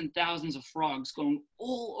 hundreds and thousands of frogs going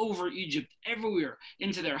all over Egypt, everywhere,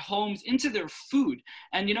 into their homes, into their food.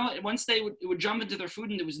 And once it would jump into their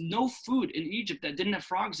food, and there was no food in Egypt that didn't have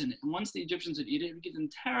frogs in it. And once the Egyptians would eat it, it would give them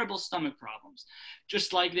terrible stomach problems,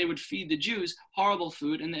 just like they would feed the Jews horrible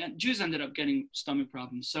food, and the Jews ended up getting stomach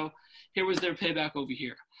problems. So here was their payback over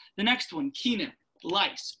here. The next one, kinim,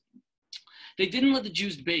 lice. They didn't let the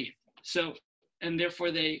Jews bathe, and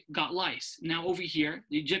therefore they got lice. Now over here,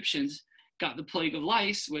 the Egyptians got the plague of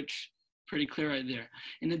lice, which pretty clear right there.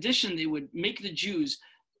 In addition, they would make the Jews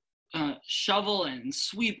shovel and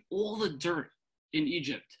sweep all the dirt in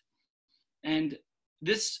Egypt. And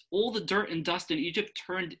all the dirt and dust in Egypt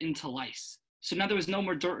turned into lice. So now there was no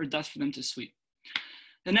more dirt or dust for them to sweep.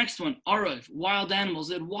 The next one, Arav, wild animals.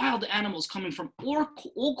 They had wild animals coming from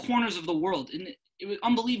all corners of the world. And it was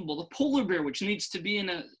unbelievable. The polar bear, which needs to be in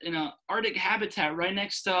a Arctic habitat right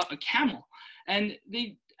next to a camel. And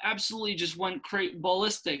they absolutely just went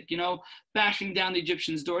ballistic, bashing down the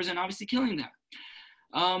Egyptians' doors and obviously killing them.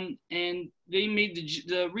 And they made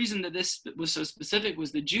the reason that this was so specific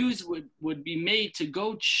was the Jews would be made to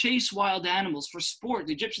go chase wild animals for sport.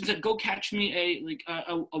 The Egyptians said, "Go catch me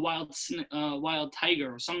a wild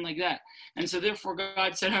tiger or something like that." And so therefore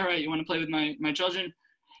God said, "All right, you want to play with my children?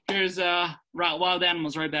 Here's wild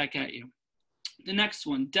animals right back at you." The next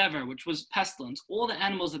one, Dever, which was pestilence, all the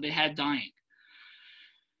animals that they had dying.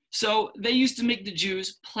 So they used to make the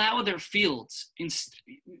Jews plow their fields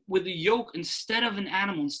with a yoke instead of an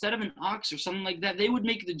animal, instead of an ox or something like that. They would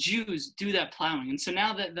make the Jews do that plowing. And so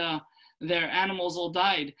now that their animals all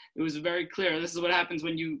died, it was very clear. This is what happens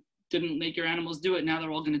when you didn't make your animals do it. Now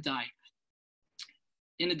they're all going to die.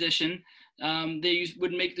 In addition, they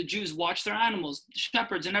would make the Jews watch their animals,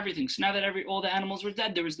 shepherds and everything. So now that all the animals were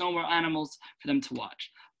dead, there was no more animals for them to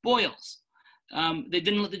watch. Boils. They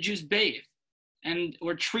didn't let the Jews bathe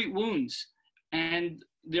or treat wounds. And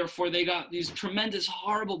therefore they got these tremendous,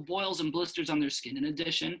 horrible boils and blisters on their skin. In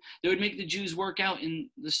addition, they would make the Jews work out in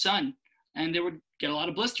the sun, and they would get a lot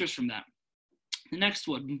of blisters from that. The next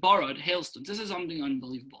one, borrowed hailstones. This is something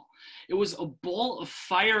unbelievable. It was a ball of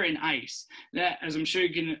fire and ice that, as I'm sure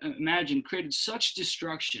you can imagine, created such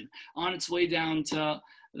destruction on its way down to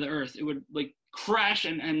the earth. It would like crash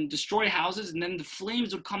and destroy houses, and then the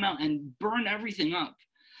flames would come out and burn everything up.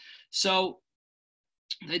 So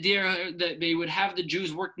the idea that they would have the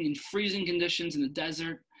Jews working in freezing conditions in the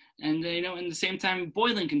desert, and in the same time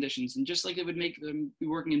boiling conditions, and just like it would make them be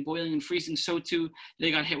working in boiling and freezing, so too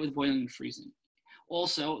they got hit with boiling and freezing.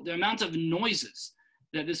 Also, the amount of noises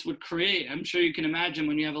that this would create, I'm sure you can imagine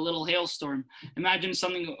when you have a little hailstorm. Imagine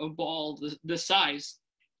something a ball this size.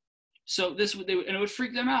 So and it would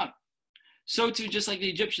freak them out. So too, just like the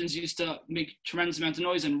Egyptians used to make tremendous amounts of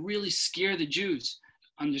noise and really scare the Jews.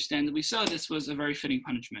 Understandably so, this was a very fitting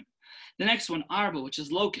punishment. The next one, arba, which is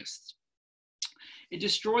locusts. It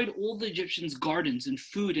destroyed all the Egyptians' gardens and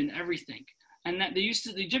food and everything. And that the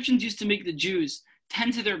Egyptians used to make the Jews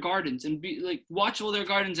tend to their gardens and be like watch all their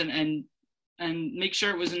gardens and make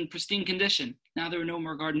sure it was in pristine condition. Now there were no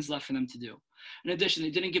more gardens left for them to do. In addition, they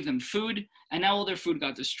didn't give them food, and now all their food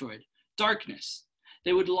got destroyed. Darkness.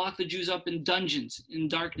 They would lock the Jews up in dungeons in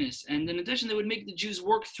darkness. And in addition, they would make the Jews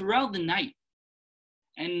work throughout the night.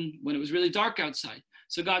 And when it was really dark outside.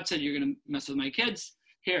 So God said, you're going to mess with my kids?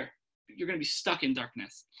 Here, you're going to be stuck in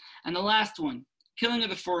darkness. And the last one, killing of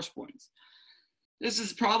the firstborns. This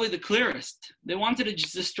is probably the clearest. They wanted to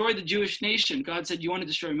destroy the Jewish nation. God said, you want to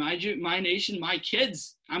destroy my nation, my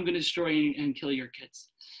kids? I'm going to destroy and kill your kids.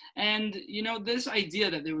 And, this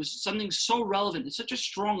idea that there was something so relevant, it's such a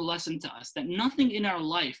strong lesson to us that nothing in our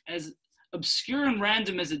life, as obscure and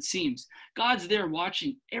random as it seems, God's there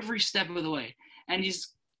watching every step of the way. And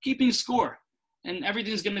he's keeping score. And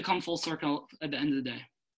everything's going to come full circle at the end of the day.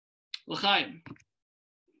 L'chaim.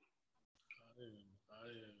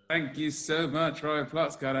 Thank you so much, Roy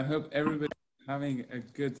Plotzgard. I hope everybody's having a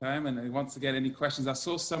good time and wants to get any questions. I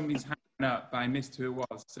saw somebody's hand up, but I missed who it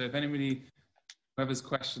was. So if anybody, whoever's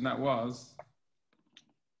question that was,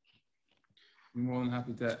 I'm more than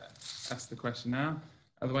happy to ask the question now.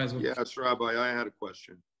 Otherwise, yes, Rabbi, I had a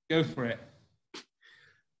question. Go for it.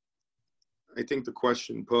 I think the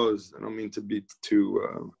question posed, I don't mean to be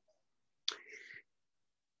too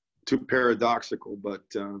paradoxical, but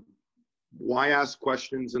why ask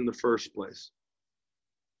questions in the first place?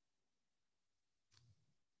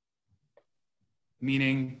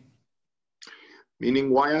 Meaning,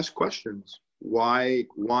 why ask questions? Why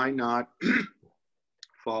not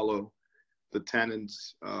follow the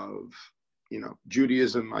tenets of,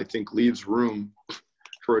 Judaism? I think leaves room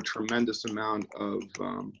for a tremendous amount of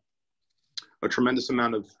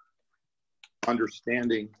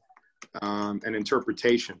understanding and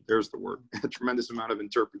interpretation. There's the word. A tremendous amount of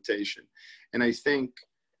interpretation. And I think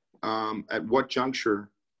at what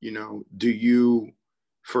juncture, do you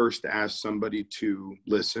first ask somebody to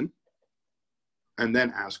listen and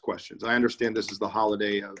then ask questions? I understand this is the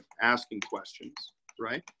holiday of asking questions,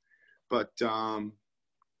 right? But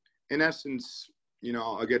in essence,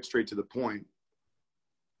 I'll get straight to the point.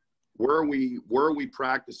 Where are we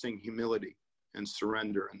practicing humility and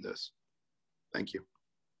surrender in this? Thank you.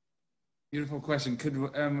 Beautiful question.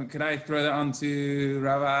 Could I throw that on to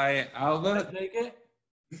Rabbi Alba? Take it.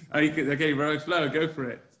 Oh, you could, okay, Rabbi Flo, go for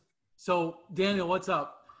it. So, Daniel, what's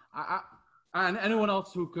up? And anyone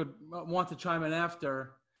else who could want to chime in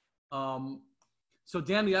after. So,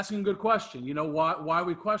 Daniel, asking a good question. Why are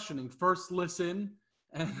we questioning? First, listen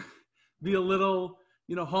and be a little,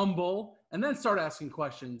 humble, and then start asking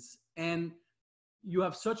questions. And you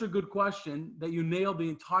have such a good question that you nailed the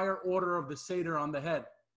entire order of the Seder on the head.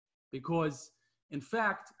 Because, in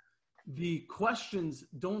fact, the questions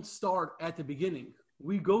don't start at the beginning.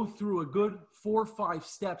 We go through a good 4 or 5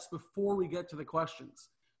 steps before we get to the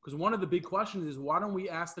questions. Because one of the big questions is, why don't we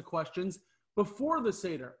ask the questions before the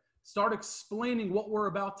Seder? Start explaining what we're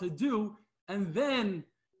about to do, and then,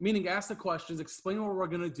 meaning ask the questions, explain what we're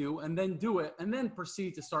going to do, and then do it, and then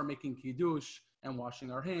proceed to start making kiddush and washing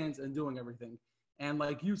our hands and doing everything. And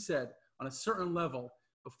like you said, on a certain level,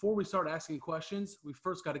 before we start asking questions, we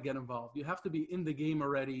first got to get involved. You have to be in the game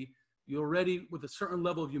already. You're ready with a certain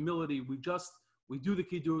level of humility. We do the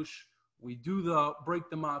kiddush, we break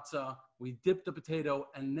the matzah, we dip the potato,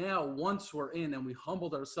 and now once we're in and we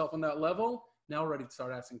humbled ourselves on that level, now we're ready to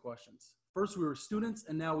start asking questions. First we were students,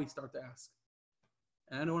 and now we start to ask.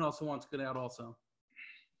 And anyone else who wants to get out also.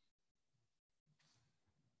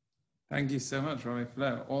 Thank you so much, Rabbi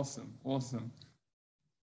Flo. Awesome.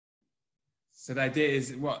 So the idea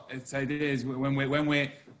is when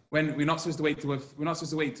we're not supposed to wait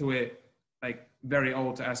till we're like very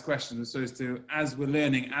old to ask questions. We're supposed to, as we're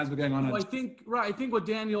learning, as we're going on. Well, I think what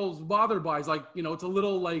Daniel's bothered by is like, it's a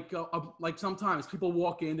little like sometimes people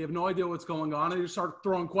walk in, they have no idea what's going on, and they just start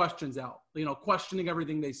throwing questions out, questioning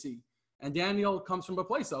everything they see. And Daniel comes from a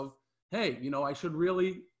place of, hey, I should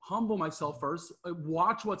really humble myself first,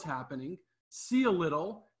 watch what's happening, see a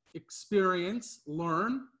little, experience,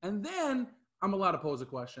 learn, and then I'm allowed to pose a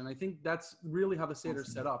question. I think that's really how the Seder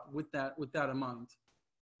is set up with that in mind.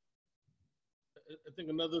 I think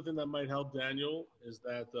another thing that might help Daniel is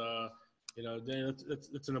that, Daniel,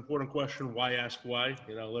 it's an important question. Why ask why?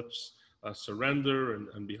 Let's surrender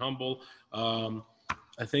and be humble.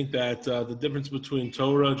 I think that the difference between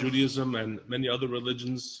Torah, Judaism, and many other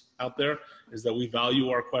religions out there is that we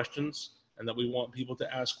value our questions and that we want people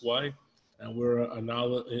to ask why. And we're a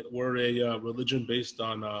religion based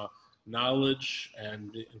on knowledge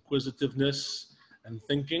and inquisitiveness and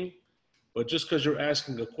thinking. But just because you're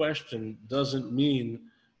asking a question doesn't mean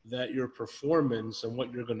that your performance and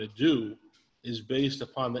what you're going to do is based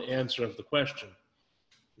upon the answer of the question.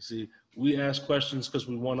 You see, we ask questions because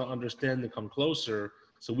we want to understand and come closer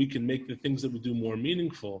so we can make the things that we do more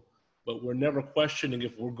meaningful, but we're never questioning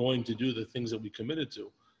if we're going to do the things that we committed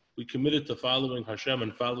to. We committed to following Hashem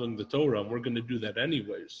and following the Torah, and we're going to do that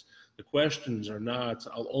anyways. The questions are not,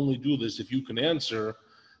 I'll only do this if you can answer.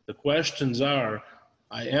 The questions are,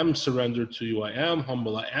 I am surrendered to you, I am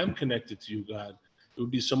humble, I am connected to you, God. It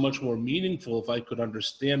would be so much more meaningful if I could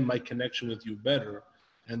understand my connection with you better.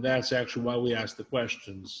 And that's actually why we ask the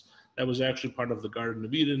questions. That was actually part of the Garden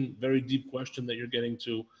of Eden, very deep question that you're getting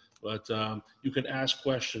to. But you can ask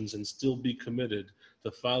questions and still be committed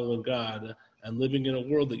to following God and living in a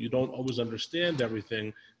world that you don't always understand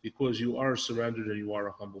everything because you are surrendered and you are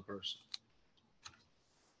a humble person.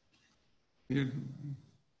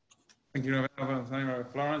 Thank you, Rabbi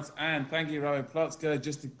Florence, and thank you, Rabbi Plotzker.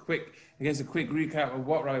 Just a quick recap of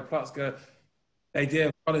what Rabbi Plotzker, the idea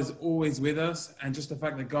of God is always with us, and just the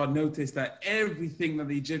fact that God noticed that everything that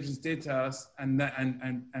the Egyptians did to us and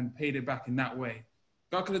paid it back in that way.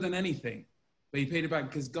 God could have done anything, but he paid it back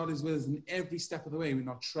because God is with us in every step of the way, in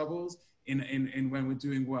our troubles, in when we're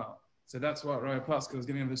doing well. So that's what Rabbi Plotzker was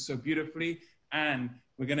giving us so beautifully. And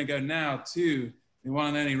we're going to go now to the one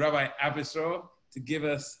and only Rabbi Abisror to give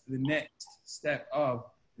us the next step of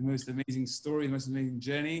the most amazing story, the most amazing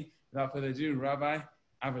journey. Without further ado, Rabbi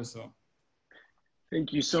Abisror.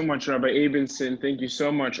 Thank you so much, Rabbi Abinson. Thank you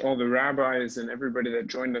so much, all the rabbis and everybody that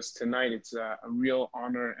joined us tonight. It's a real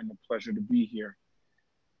honor and a pleasure to be here.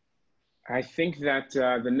 I think that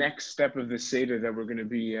the next step of the Seder that we're going to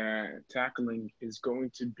be tackling is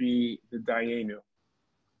going to be the Dayenu.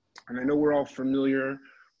 And I know we're all familiar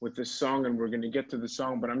with this song and we're going to get to the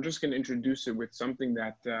song, but I'm just going to introduce it with something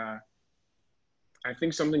that I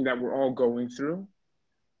think something that we're all going through.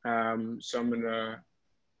 So I'm going to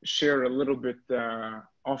share a little bit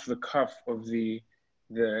off the cuff of the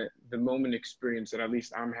moment experience that at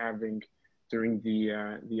least I'm having during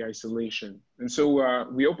the isolation. And so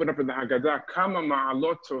we open up in the Haggadah, Kama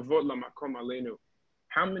ma'alot tovot lamakom aleinu.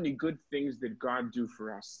 How many good things did God do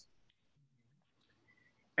for us?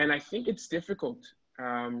 And I think it's difficult.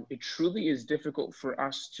 It truly is difficult for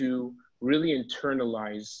us to really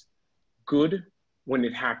internalize good when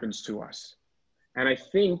it happens to us. And I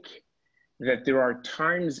think that there are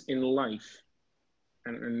times in life,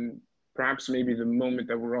 and perhaps maybe the moment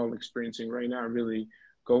that we're all experiencing right now, really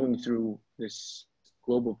going through this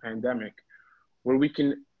global pandemic, where we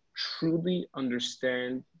can truly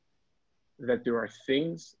understand that there are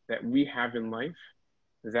things that we have in life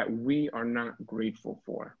that we are not grateful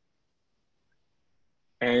for.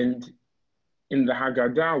 And in the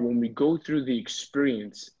Haggadah, when we go through the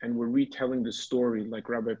experience and we're retelling the story, like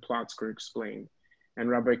Rabbi Plotzker explained, and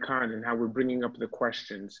Rabbi Khan, and how we're bringing up the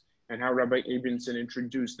questions, and how Rabbi Abinson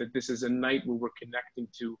introduced that this is a night where we're connecting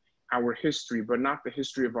to our history, but not the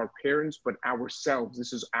history of our parents, but ourselves.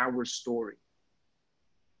 This is our story.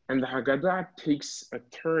 And the Haggadah takes a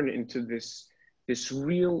turn into this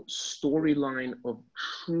real storyline of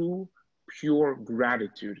true, pure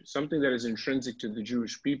gratitude, something that is intrinsic to the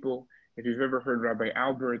Jewish people. If you've ever heard Rabbi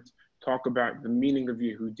Albert talk about the meaning of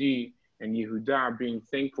YEHUDI and Yehudah being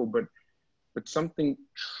thankful, but something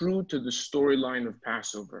true to the storyline of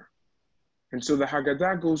Passover. And so the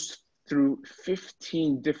Haggadah goes through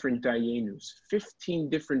 15 different Dayenus, 15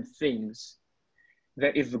 different things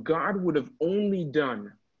that if God would have only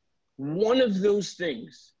done one of those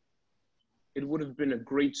things, it would have been a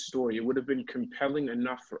great story. It would have been compelling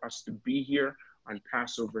enough for us to be here on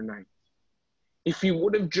Passover night. If he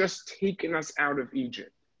would have just taken us out of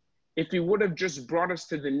Egypt, If he would have just brought us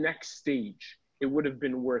to the next stage, it would have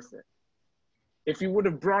been worth it. If he would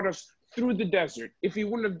have brought us through the desert, if he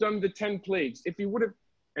wouldn't have done the 10 plagues, if he would have,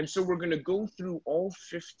 and so we're going to go through all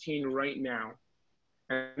 15 right now,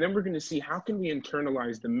 and then we're going to see how can we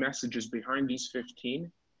internalize the messages behind these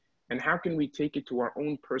 15, and how can we take it to our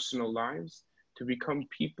own personal lives to become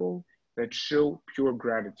people that show pure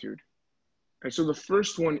gratitude. And so the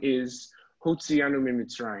first one is Hotzianu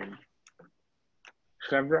Mimitzrayim.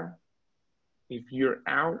 Chevra, if you're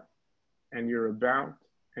out and you're about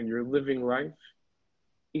and you're living life,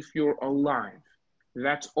 if you're alive,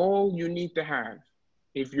 that's all you need to have.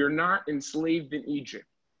 If you're not enslaved in Egypt,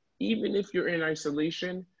 even if you're in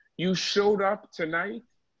isolation, you showed up tonight,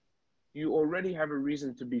 you already have a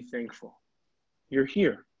reason to be thankful. You're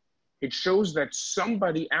here. It shows that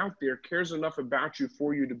somebody out there cares enough about you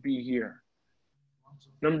for you to be here.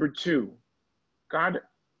 Number two, God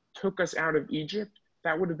took us out of Egypt.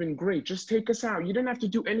 That would have been great. Just take us out. You didn't have to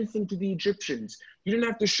do anything to the Egyptians. You didn't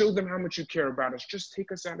have to show them how much you care about us. Just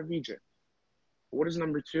take us out of Egypt. What is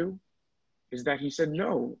number two? Is that he said,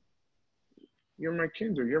 no, you're my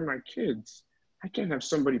kinder, you're my kids. I can't have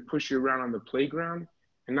somebody push you around on the playground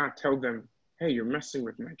and not tell them, hey, you're messing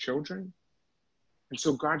with my children. And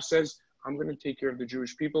so God says, I'm going to take care of the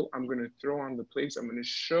Jewish people. I'm going to throw on the place. I'm going to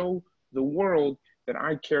show the world that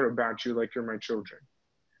I care about you like you're my children.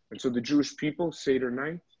 And so the Jewish people, Seder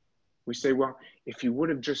night, we say, well, if you would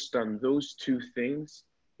have just done those two things,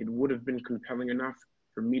 it would have been compelling enough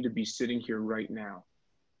for me to be sitting here right now,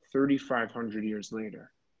 3,500 years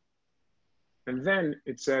later. And then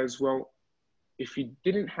it says, well, if you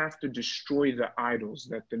didn't have to destroy the idols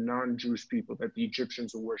that the non-Jewish people, that the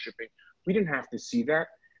Egyptians were worshiping, we didn't have to see that.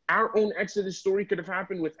 Our own Exodus story could have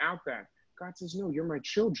happened without that. God says, no, you're my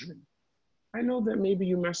children. I know that maybe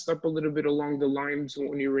you messed up a little bit along the lines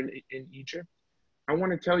when you were in Egypt. I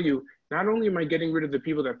want to tell you, not only am I getting rid of the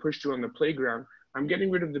people that pushed you on the playground, I'm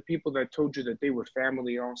getting rid of the people that told you that they were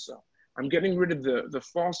family also. I'm getting rid of the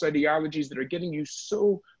false ideologies that are getting you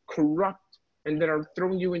so corrupt and that are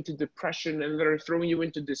throwing you into depression and that are throwing you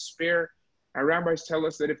into despair. Our rabbis tell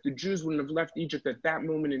us that if the Jews wouldn't have left Egypt at that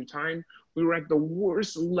moment in time, we were at the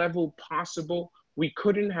worst level possible. We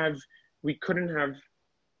couldn't have,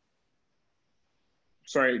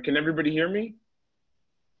 sorry, can everybody hear me?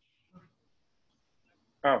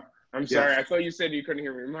 Oh, I'm sorry. Yes. I thought you said you couldn't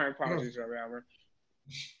hear me. My apologies, Rabbi Albert.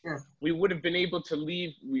 We would have been able to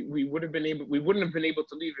leave. We wouldn't have been able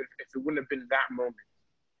to leave if it wouldn't have been that moment.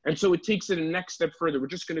 And so it takes it a next step further. We're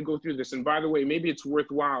just going to go through this. And by the way, maybe it's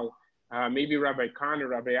worthwhile. Maybe Rabbi Kahn or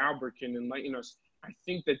Rabbi Albert can enlighten us. I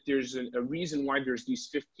think that there's a reason why there's these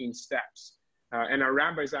 15 steps. And our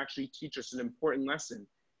rabbis actually teach us an important lesson,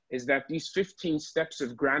 is that these 15 steps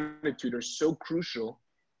of gratitude are so crucial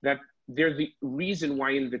that they're the reason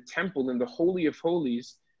why in the temple, in the Holy of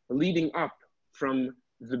Holies, leading up from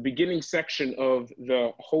the beginning section of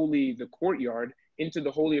the courtyard, into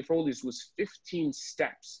the Holy of Holies was 15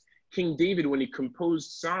 steps. King David, when he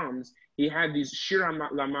composed Psalms, he had these Shir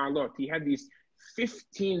HaMa'alot. He had these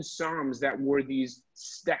 15 Psalms that were these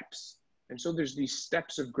steps. And so there's these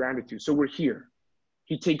steps of gratitude. So we're here.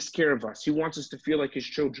 He takes care of us. He wants us to feel like his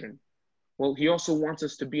children. Well, he also wants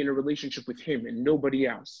us to be in a relationship with him and nobody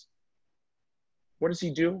else. What does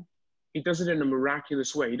he do? He does it in a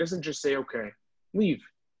miraculous way. He doesn't just say, okay, leave.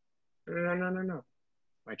 No.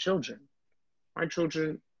 My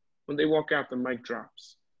children, when they walk out, the mic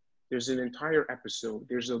drops. There's an entire episode.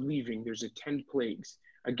 There's a leaving. There's a 10 plagues.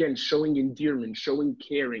 Again, showing endearment, showing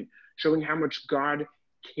caring, showing how much God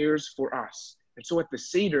cares for us. And so at the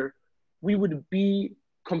Seder, we would be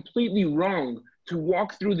completely wrong to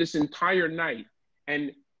walk through this entire night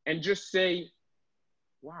and just say,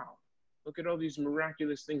 wow, look at all these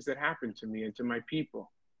miraculous things that happened to me and to my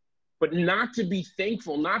people. But not to be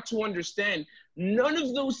thankful, not to understand, none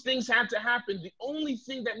of those things had to happen. The only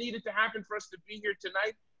thing that needed to happen for us to be here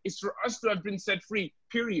tonight is for us to have been set free,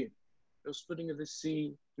 period. No splitting of the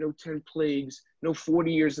sea, no 10 plagues, no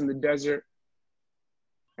 40 years in the desert.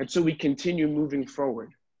 And so we continue moving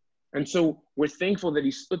forward. And so we're thankful that he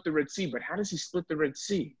split the Red Sea, but how does he split the Red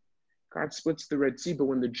Sea? God splits the Red Sea, but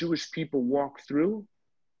when the Jewish people walk through,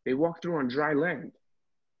 they walk through on dry land.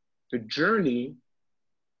 The journey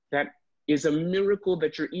that is a miracle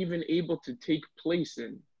that you're even able to take place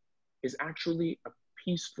in is actually a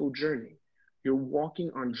peaceful journey. You're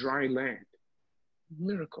walking on dry land.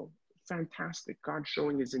 Miracle, fantastic. God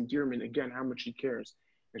showing his endearment, again, how much he cares.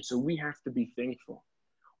 And so we have to be thankful.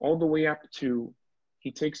 All the way up to,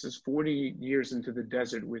 he takes us 40 years into the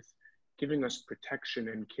desert with giving us protection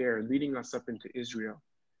and care, leading us up into Israel.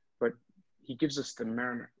 But he gives us the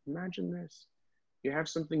manna. Imagine this. You have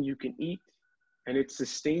something you can eat, and it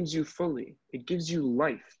sustains you fully. It gives you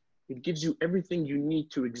life. It gives you everything you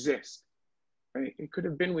need to exist. Right? It could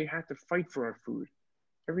have been we had to fight for our food.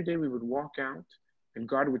 Every day we would walk out, and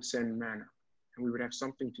God would send manna, and we would have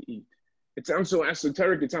something to eat. It sounds so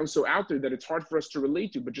esoteric, it sounds so out there that it's hard for us to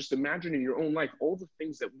relate to, but just imagine in your own life all the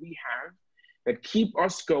things that we have that keep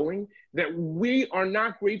us going, that we are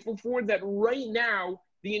not grateful for, that right now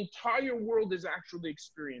the entire world is actually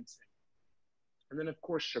experiencing. And then, of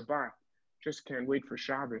course, Shabbat. Just can't wait for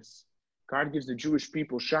Shabbos. God gives the Jewish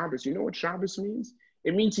people Shabbos. You know what Shabbos means?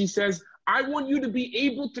 It means he says, I want you to be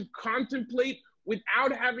able to contemplate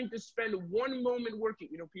without having to spend one moment working.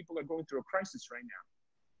 You know, people are going through a crisis right now.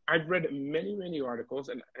 I've read many, many articles,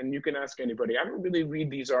 and you can ask anybody. I don't really read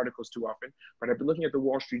these articles too often, but I've been looking at the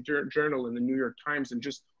Wall Street Journal and the New York Times and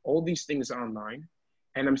just all these things online.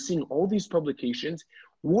 And I'm seeing all these publications.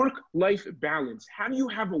 Work-life balance. How do you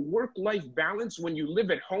have a work-life balance when you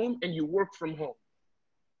live at home and you work from home?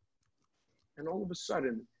 And all of a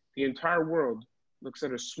sudden, the entire world looks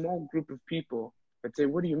at a small group of people that say,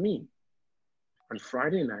 what do you mean? On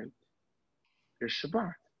Friday night, there's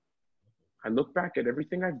Shabbat. I look back at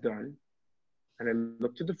everything I've done, and I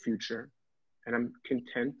look to the future, and I'm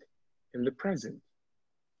content in the present.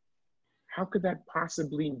 How could that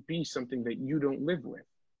possibly be something that you don't live with?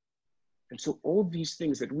 And so all these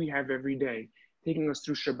things that we have every day, taking us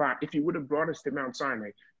through Shabbat, if you would have brought us to Mount Sinai,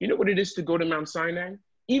 you know what it is to go to Mount Sinai?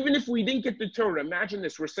 Even if we didn't get the Torah, imagine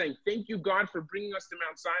this, we're saying, thank you, God, for bringing us to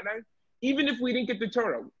Mount Sinai. Even if we didn't get the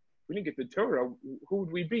Torah, who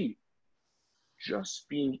would we be? Just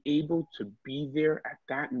being able to be there at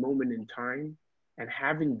that moment in time and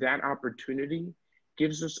having that opportunity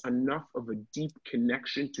gives us enough of a deep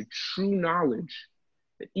connection to true knowledge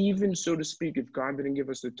that even, so to speak, if God didn't give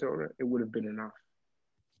us the Torah, it would have been enough.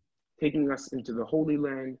 Taking us into the Holy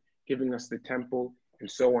Land, giving us the temple, and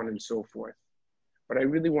so on and so forth. But I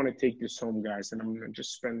really want to take this home, guys, and I'm going to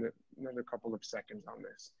just spend another couple of seconds on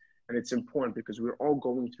this. And it's important because we're all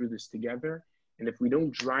going through this together. And if we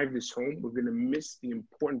don't drive this home, we're going to miss the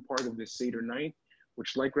important part of this Seder night,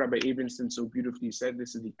 which, like Rabbi Abinson so beautifully said,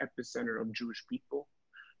 this is the epicenter of Jewish people.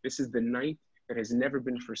 This is the night that has never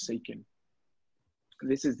been forsaken.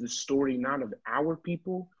 This is the story not of our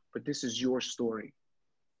people, but this is your story.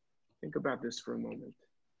 Think about this for a moment.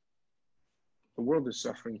 The world is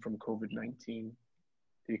suffering from COVID-19.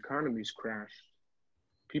 The economy's crashed.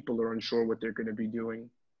 People are unsure what they're going to be doing.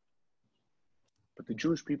 But the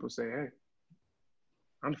Jewish people say, hey,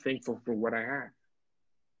 I'm thankful for what I have.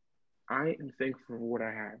 I am thankful for what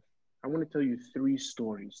I have. I want to tell you 3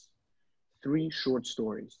 stories, 3 short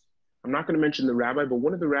stories. I'm not going to mention the rabbi, but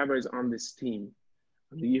one of the rabbis on this team,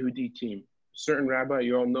 on the YEHUDI team, a certain rabbi,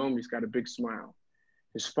 you all know him, he's got a big smile.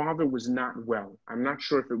 His father was not well. I'm not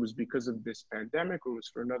sure if it was because of this pandemic or it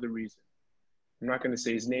was for another reason. I'm not going to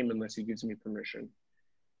say his name unless he gives me permission.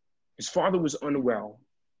 His father was unwell.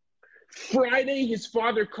 Friday, his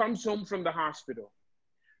father comes home from the hospital.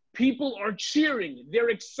 People are cheering. They're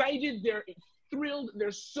excited. They're thrilled.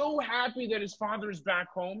 They're so happy that his father is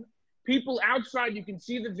back home. People outside, you can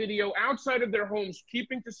see the video, outside of their homes,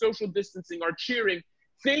 keeping to social distancing, are cheering.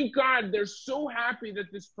 Thank God. They're so happy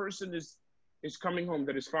that this person is coming home,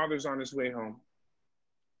 that his father's on his way home.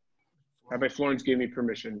 Rabbi Florence gave me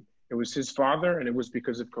permission. It was his father, and it was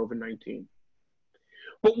because of COVID-19.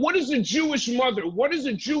 But what does a Jewish mother, what does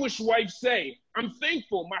a Jewish wife say? I'm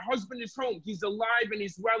thankful. My husband is home. He's alive and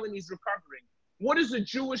he's well and he's recovering. What does a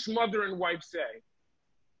Jewish mother and wife say?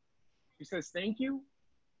 She says, thank you.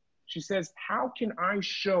 She says, how can I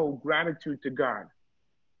show gratitude to God?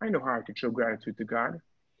 I know how I can show gratitude to God.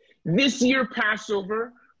 This year,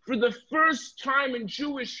 Passover, for the first time in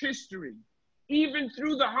Jewish history, even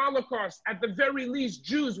through the Holocaust, at the very least,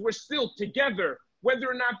 Jews were still together. Whether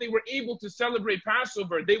or not they were able to celebrate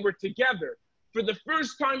Passover, they were together. For the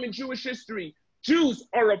first time in Jewish history, Jews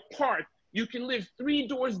are apart. You can live 3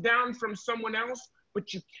 doors down from someone else,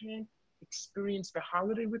 but you can't experience the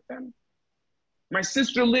holiday with them. My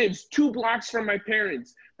sister lives 2 blocks from my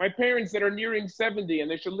parents that are nearing 70,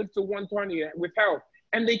 and they should live to 120 with health.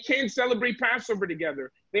 And they can't celebrate Passover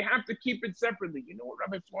together. They have to keep it separately. You know what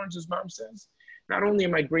Rabbi Florence's mom says? Not only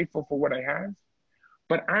am I grateful for what I have,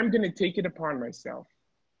 but I'm going to take it upon myself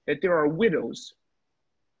that there are widows,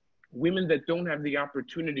 women that don't have the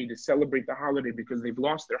opportunity to celebrate the holiday because they've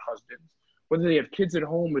lost their husbands, whether they have kids at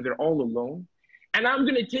home or they're all alone. And I'm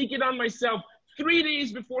going to take it on myself 3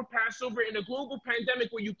 days before Passover in a global pandemic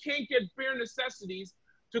where you can't get bare necessities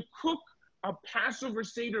to cook a Passover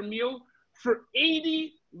Seder meal for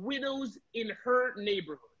 80 widows in her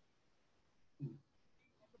neighborhood.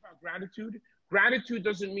 Talk about gratitude. Gratitude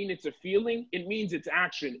doesn't mean it's a feeling. It means it's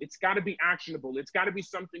action. It's got to be actionable. It's got to be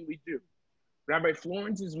something we do. Rabbi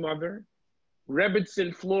Florence's mother,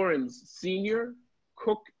 Rebbitzin Florence Sr.,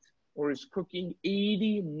 cooked or is cooking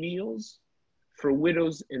 80 meals for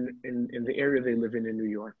widows in the area they live in New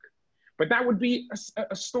York. But that would be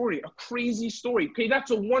a story, a crazy story. Okay,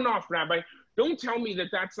 that's a one-off, Rabbi. Don't tell me that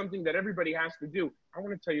that's something that everybody has to do. I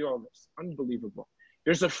want to tell you all this. Unbelievable.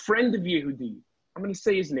 There's a friend of YEHUDI. I'm going to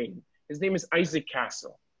say his name. His name is Isaac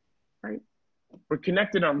Castle, right? We're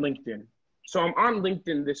connected on LinkedIn. So I'm on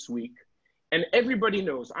LinkedIn this week, and everybody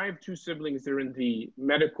knows I have two siblings. They're in the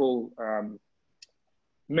medical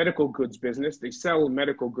goods business. They sell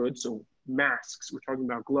medical goods, so masks. We're talking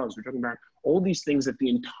about gloves. We're talking about all these things that the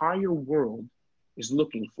entire world is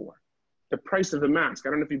looking for. The price of a mask, I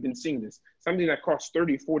don't know if you've been seeing this, something that costs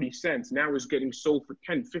 30, 40 cents now is getting sold for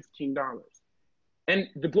 $10, $15. And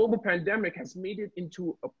the global pandemic has made it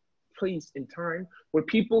into a place in time where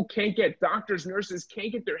people can't get, doctors, nurses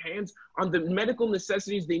can't get their hands on the medical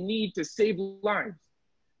necessities they need to save lives.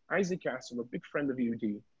 Isaac Castle, a big friend of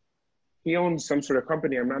YEHUDI, he owns some sort of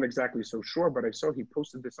company. I'm not exactly so sure, but I saw he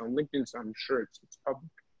posted this on LinkedIn, so I'm sure it's public.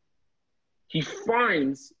 He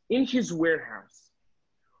finds in his warehouse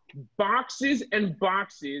boxes and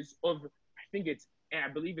boxes of, I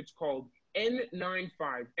believe it's called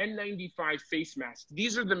N95 face masks.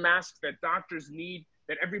 These are the masks that doctors need,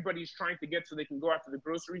 that everybody's trying to get so they can go out to the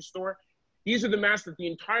grocery store. These are the masks that the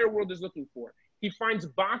entire world is looking for. He finds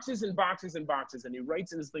boxes and boxes and boxes, and he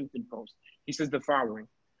writes in his LinkedIn post, he says the following: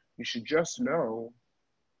 you should just know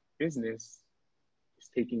business is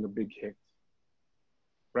taking a big hit.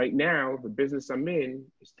 Right now, the business I'm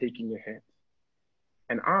in is taking a hit.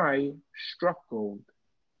 And I struck gold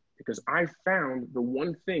because I found the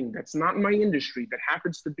one thing that's not in my industry that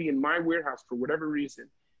happens to be in my warehouse for whatever reason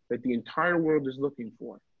that the entire world is looking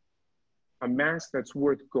for. A mask that's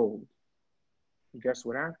worth gold. And guess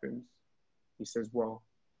what happens? He says, well,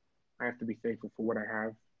 I have to be thankful for what I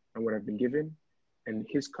have and what I've been given. And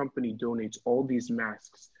his company donates all these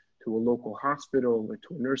masks to a local hospital or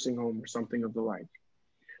to a nursing home or something of the like.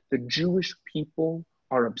 The Jewish people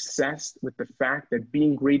are obsessed with the fact that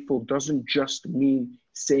being grateful doesn't just mean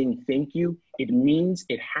saying thank you. It means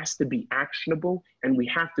it has to be actionable, and we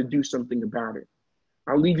have to do something about it.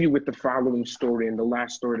 I'll leave you with the following story and the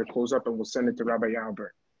last story to close up, and we'll send it to Rabbi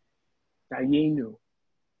Albert. Dayenu,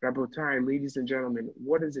 Rabotai, ladies and gentlemen,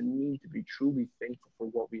 what does it mean to be truly thankful for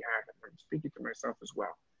what we have? And I'm speaking to myself as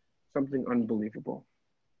well. Something unbelievable.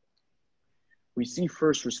 We see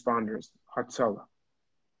first responders, Hatzalah.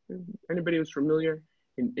 Anybody who's familiar?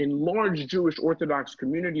 In large Jewish Orthodox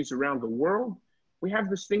communities around the world, we have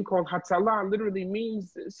this thing called Hatzalah, literally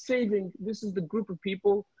means saving. This is the group of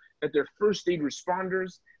people that they're first aid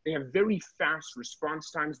responders. They have very fast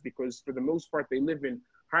response times because for the most part, they live in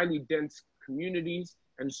highly dense communities.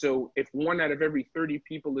 And so if 1 out of every 30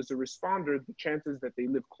 people is a responder, the chances that they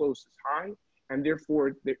live close is high. And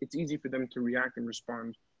therefore, it's easy for them to react and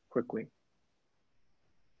respond quickly.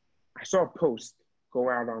 I saw a post go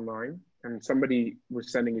out online, and somebody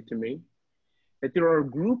was sending it to me, that there are a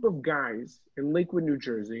group of guys in Lakewood, New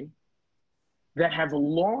Jersey, that have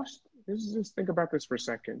lost, just think about this for a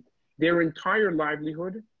second, their entire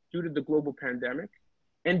livelihood due to the global pandemic,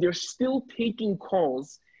 and they're still taking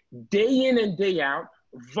calls day in and day out,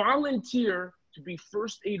 volunteer to be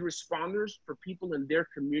first aid responders for people in their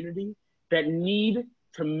community that need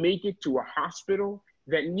to make it to a hospital,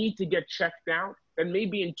 that need to get checked out, that may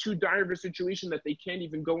be in too dire of a situation that they can't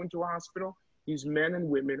even go into a hospital. These men and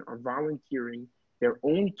women are volunteering their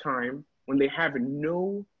own time when they have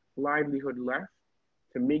no livelihood left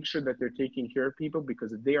to make sure that they're taking care of people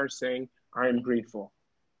because they are saying, I am grateful.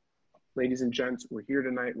 Ladies and gents, we're here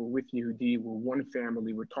tonight. We're with YEHUDI. We're one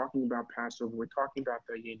family. We're talking about Passover. We're talking about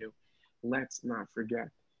Dayenu. Let's not forget,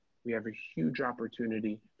 we have a huge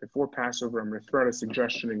opportunity. Before Passover, I'm going to throw out a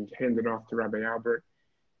suggestion and hand it off to Rabbi Albert.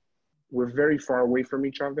 We're very far away from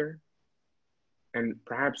each other, and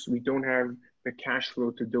perhaps we don't have the cash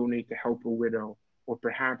flow to donate to help a widow, or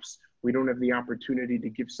perhaps we don't have the opportunity to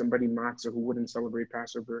give somebody matzah who wouldn't celebrate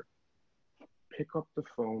Passover. Pick up the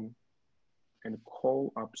phone and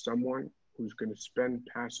call up someone who's going to spend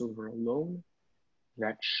Passover alone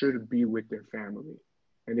that should be with their family.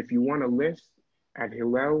 And if you want a list, at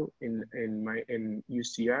Hillel in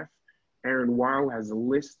UCF, Aaron Weil has a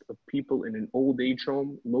list of people in an old age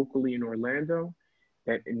home locally in Orlando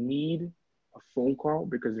that need a phone call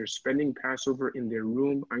because they're spending Passover in their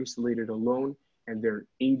room, isolated alone, and they're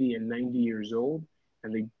 80 and 90 years old,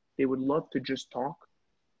 and they would love to just talk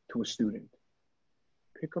to a student.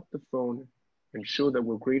 Pick up the phone and show that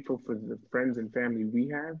we're grateful for the friends and family we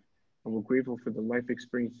have, and we're grateful for the life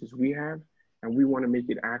experiences we have, and we want to make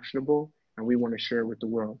it actionable, and we want to share it with the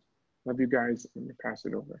world. Love you guys, and I pass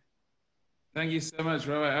it over. Thank you so much,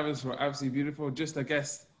 Rabbi Evans, for absolutely beautiful. Just, I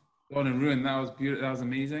guess, on and ruin, that was beautiful. That was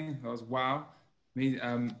amazing. That was wow.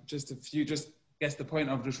 Just guess the point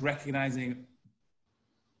of just recognizing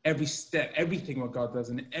every step, everything what God does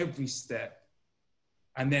in every step,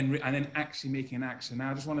 and then actually making an action.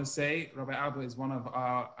 Now, I just want to say, Rabbi Albert is one of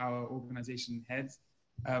our organization heads.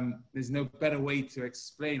 There's no better way to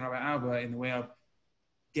explain Rabbi Albert in the way of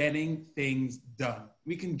getting things done.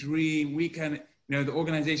 We can dream, we can, the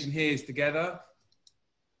organization here is together.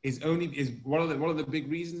 Is one of the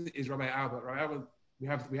big reasons is Rabbi Albert. Rabbi Albert,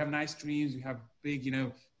 we have nice dreams, we have big,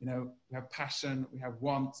 we have passion, we have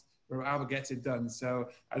want. Rabbi Albert gets it done. So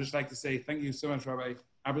I just like to say thank you so much, Rabbi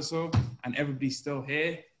Abasol, and everybody still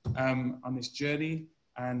here on this journey.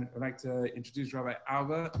 And I'd like to introduce Rabbi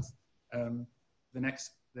Albert, the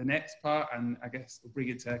next part, and I guess we'll bring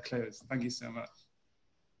it to a close. Thank you so much.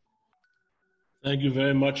 Thank you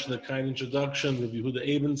very much for the kind introduction, Rabbi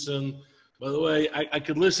YEHUDI Abinson. By the way, I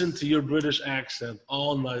could listen to your British accent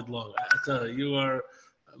all night long. I tell you, you are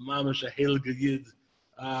mamash a heilige yid.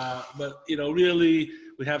 But really,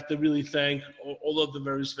 we have to really thank all of the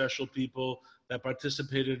very special people that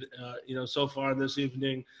participated, so far this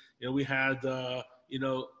evening. We had,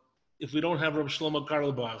 if we don't have Rabbi Shlomo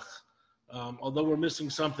Karlbach, although we're missing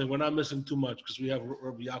something, we're not missing too much because we have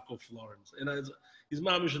Rabbi Yaakov Florence. And he's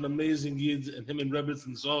mamish an amazing yid, and him and Rabbis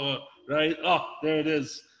and Zohar, right? Oh, there it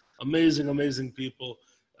is. Amazing, amazing people.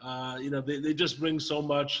 They just bring so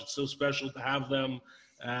much. It's so special to have them.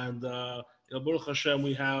 And, Baruch Hashem,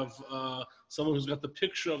 we have someone who's got the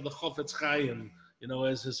picture of the Chofetz Chaim,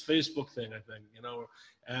 as his Facebook thing, I think,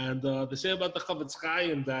 And they say about the Chofetz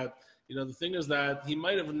Chaim that, the thing is that he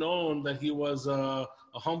might have known that he was a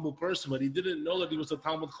humble person, but he didn't know that he was a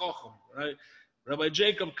Talmud Chacham, right? Rabbi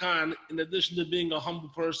Jacob Kahn, in addition to being a humble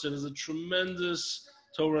person, is a tremendous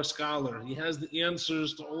Torah scholar. He has the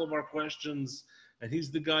answers to all of our questions, and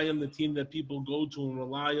he's the guy on the team that people go to and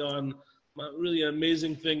rely on. Really an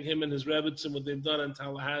amazing thing, him and his Rabbis and what they've done in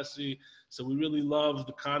Tallahassee. So we really love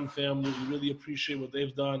the Kahn family. We really appreciate what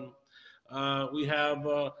they've done. We have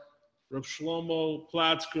Rav Shlomo,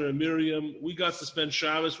 Platzker, and Miriam. We got to spend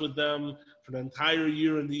Shabbos with them for an entire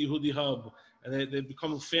year in the YEHUDI Hub, and they've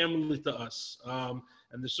become a family to us. And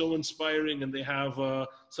they're so inspiring, and they have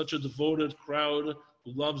such a devoted crowd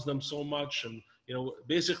who loves them so much. And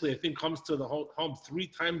basically, I think comes to the hub 3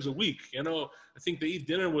 times a week. I think they eat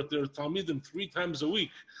dinner with their Talmidim 3 times a week.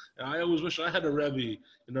 And I always wish I had a Rebbe,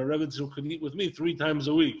 Rebbe who could eat with me 3 times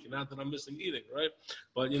a week. Not that I'm missing eating, right?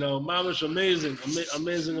 But, mamish,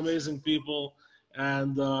 amazing people.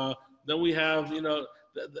 And then we have,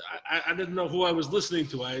 I didn't know who I was listening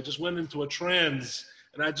to. I just went into a trance,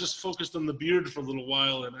 and I just focused on the beard for a little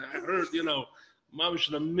while. And I heard, mamish,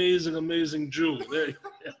 an amazing Jew. There.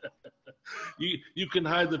 You can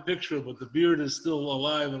hide the picture, but the beard is still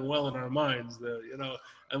alive and well in our minds there,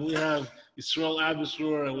 And we have Yisrael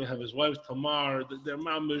Abisur, and we have his wife Tamar. They're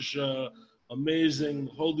mamish amazing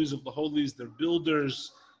holies of the holies. They're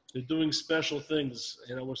builders. They're doing special things.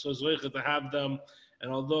 We're so zoicha to have them.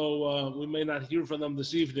 And although we may not hear from them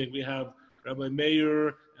this evening, we have Rabbi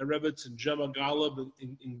Meir and Rebetz and Gemma Golub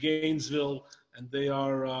in Gainesville, and they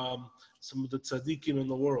are some of the tzaddikim in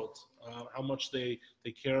the world. How much they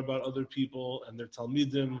care about other people and their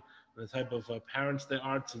talmidim, and the type of parents they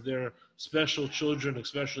are to their special children,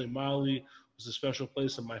 especially Mali, who's a special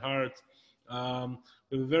place in my heart. We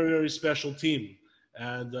have a very, very special team,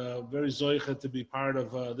 and very zoicha to be part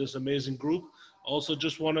of this amazing group. Also,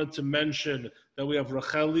 just wanted to mention that we have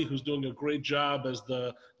Racheli, who's doing a great job as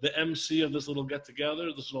the MC of this little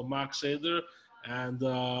get-together, this little mock Seder, and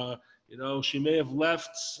she may have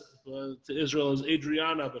left to Israel as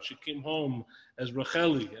Adriana, but she came home as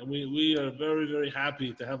Racheli. And we are very, very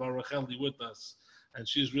happy to have our Racheli with us. And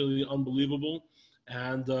she's really unbelievable.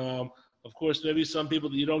 And of course, maybe some people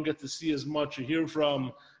that you don't get to see as much or hear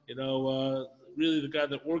from, really the guy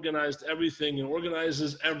that organized everything and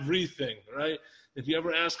organizes everything, right? If you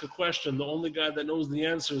ever ask a question, the only guy that knows the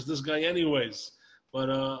answer is this guy anyways. But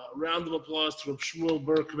a round of applause to Shmuel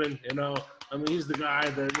Berkman, he's the guy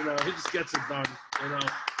that, he just gets it done,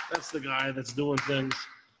 that's the guy that's doing things.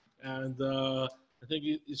 And I think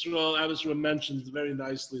Yisrael Abisra mentioned very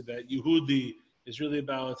nicely that YEHUDI is really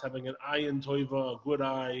about having an ayin toiva, a good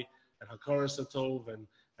eye, and hakaras hatov,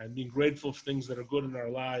 and being grateful for things that are good in our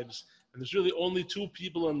lives. And there's really only 2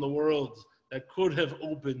 people in the world that could have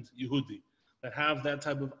opened YEHUDI, that have that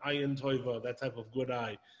type of ayin toiva, that type of good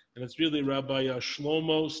eye. And it's really Rabbi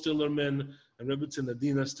Shlomo Stillerman and Rebbe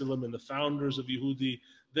Adina Stillerman, the founders of YEHUDI.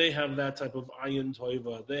 they have that type of ayin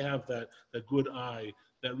toiva. They have that good eye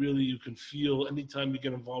that really you can feel anytime you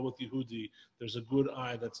get involved with Yehudi. There's a good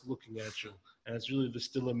eye that's looking at you, and it's really the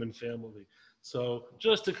Stilleman family. So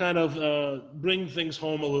just to kind of bring things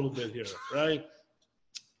home a little bit here, right?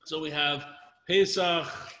 So we have Pesach,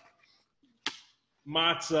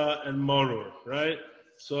 Matzah, and Marror, right?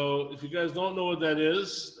 So if you guys don't know what that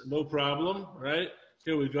is, no problem, right?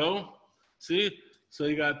 Here we go. See? So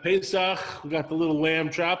you got Pesach, we got the little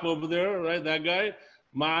lamb chop over there, right? That guy.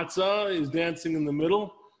 Matzah is dancing in the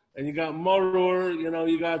middle. And you got Marror,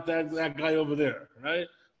 you got that guy over there, right?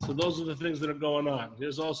 So those are the things that are going on.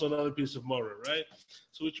 Here's also another piece of Marror, right?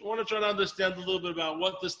 So we want to try to understand a little bit about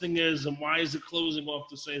what this thing is and why is it closing off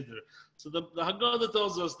the Seder. So the Haggadah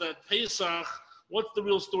tells us that Pesach, what's the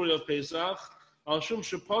real story of Pesach?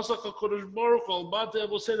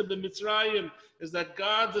 Is that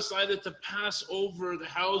God decided to pass over the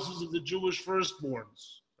houses of the Jewish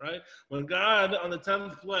firstborns. Right? When God, on the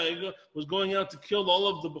 10th plague, was going out to kill all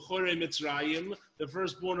of the Bechorei Mitzrayim, the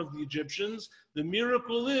firstborn of the Egyptians, the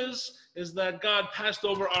miracle is that God passed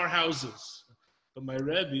over our houses. But my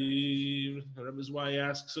Rebbe is why he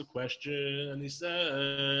asks a question, and he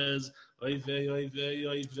says,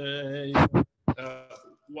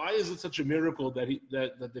 why is it such a miracle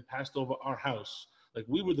that they passed over our house? Like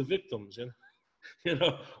we were the victims,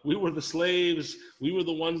 we were the slaves. We were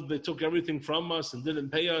the ones that took everything from us and didn't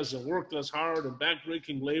pay us and worked us hard and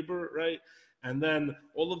backbreaking labor, right? And then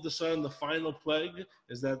all of a sudden, the final plague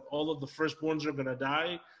is that all of the firstborns are going to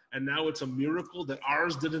die. And now it's a miracle that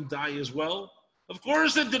ours didn't die as well. Of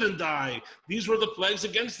course it didn't die. These were the plagues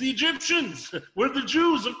against the Egyptians. We're the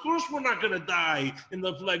Jews. Of course we're not going to die in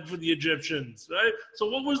the plague for the Egyptians, right? So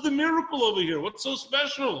what was the miracle over here? What's so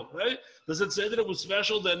special, right? Does it say that it was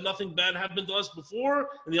special that nothing bad happened to us before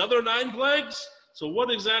in the other 9 plagues? So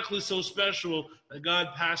what exactly is so special that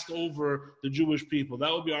God passed over the Jewish people?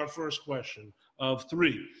 That would be our first question of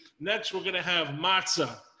 3. Next, we're going to have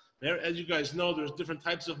matzah. There, as you guys know, there's different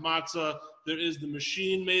types of matzah. There is the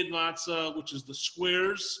machine-made matzah, which is the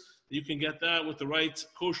squares. You can get that with the right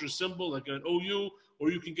kosher symbol, like an OU,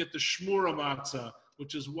 or you can get the shmura matzah,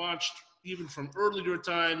 which is watched even from earlier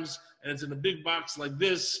times, and it's in a big box like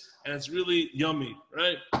this, and it's really yummy,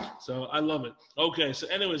 right? So I love it. Okay, so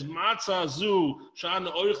anyways, matzah zu shan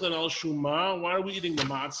oichlen al shuma. Why are we eating the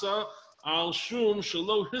matzah? Al shum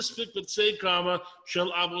shelo hispik b'tzeikama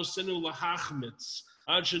shel avosenu lahachmitz.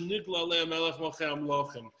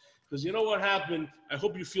 Because you know what happened? I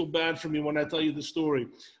hope you feel bad for me when I tell you the story.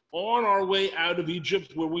 On our way out of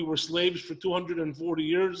Egypt, where we were slaves for 240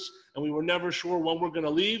 years, and we were never sure when we're going to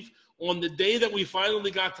leave, on the day that we finally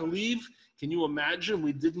got to leave, can you imagine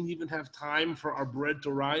we didn't even have time for our bread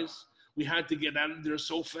to rise? We had to get out of there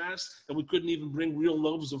so fast that we couldn't even bring real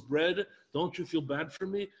loaves of bread. Don't you feel bad for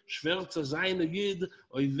me? What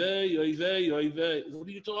are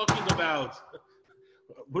you talking about?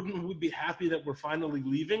 Wouldn't we be happy that we're finally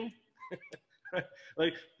leaving?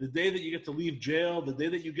 Like the day that you get to leave jail, the day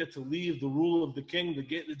that you get to leave the rule of the king, the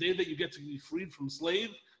day that you get to be freed from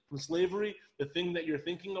slavery, the thing that you're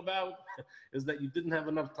thinking about is that you didn't have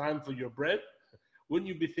enough time for your bread. Wouldn't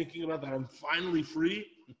you be thinking about that I'm finally free?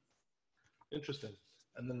 Interesting.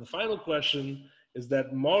 And then the final question is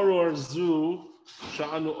that maror zu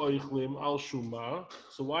sha'anu oichlim al shuma.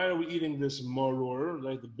 So why are we eating this maror,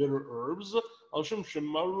 like the bitter herbs?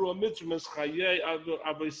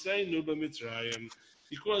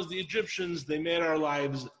 Because the Egyptians, they made our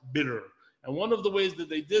lives bitter. And one of the ways that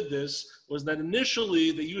they did this was that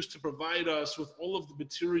initially they used to provide us with all of the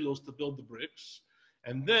materials to build the bricks.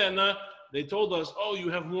 And then they told us, oh, you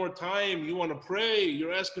have more time, you want to pray,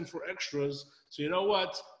 you're asking for extras. So you know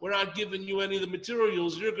what? We're not giving you any of the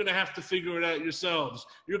materials. You're going to have to figure it out yourselves.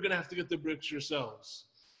 You're going to have to get the bricks yourselves.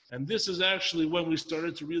 And this is actually when we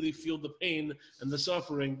started to really feel the pain and the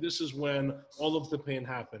suffering. This is when all of the pain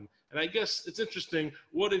happened. And I guess it's interesting,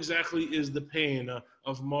 what exactly is the pain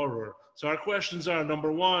of Marror? So our questions are,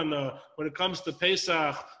 number 1, when it comes to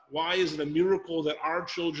Pesach, why is it a miracle that our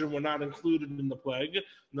children were not included in the plague?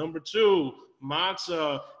 Number 2,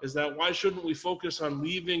 Matzah, is that why shouldn't we focus on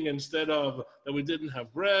leaving instead of that we didn't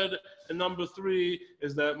have bread? And number 3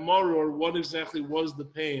 is that Marror, what exactly was the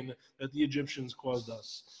pain that the Egyptians caused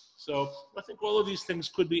us? So I think all of these things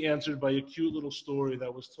could be answered by a cute little story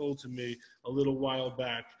that was told to me a little while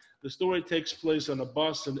back. The story takes place on a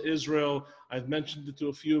bus in Israel. I've mentioned it to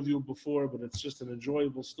a few of you before, but it's just an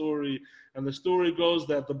enjoyable story. And the story goes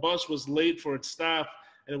that the bus was late for its stop,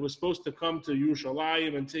 and it was supposed to come to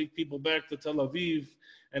Yerushalayim and take people back to Tel Aviv.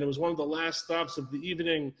 And it was one of the last stops of the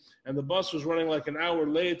evening, and the bus was running like an hour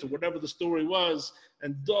late or whatever the story was,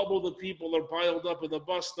 and double the people are piled up at the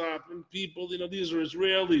bus stop. And people, these are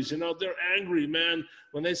Israelis, they're angry, man.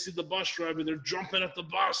 When they see the bus driver, they're jumping at the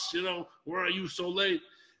bus, where are you so late?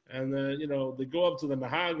 And, they go up to the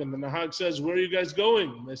Nahag, and the Nahag says, where are you guys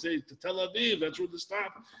going? And they say, to Tel Aviv, that's where the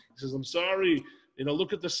stop. He says, I'm sorry,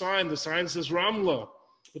 look at the sign says Ramla.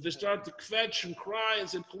 But they start to fetch and cry and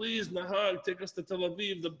say, please, Nahag, take us to Tel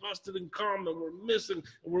Aviv. The bus didn't come, and we're missing,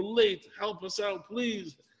 and we're late. Help us out,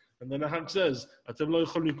 please. And the Nahag says,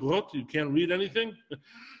 you can't read anything?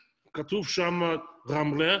 He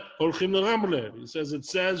says, it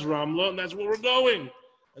says Ramla, and that's where we're going.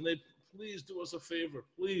 And they, please do us a favor.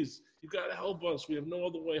 Please, you got to help us. We have no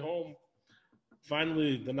other way home.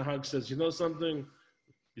 Finally, the Nahag says, you know something?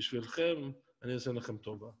 He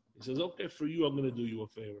says, okay, for you, I'm going to do you a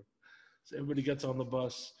favor. So everybody gets on the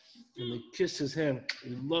bus, and they kiss his hand.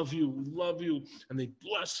 We love you, we love you. And they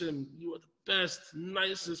bless him. You are the best,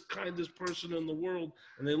 nicest, kindest person in the world.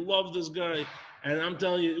 And they love this guy. And I'm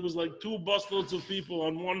telling you, it was like 2 busloads of people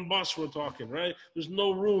on one bus we're talking, right? There's no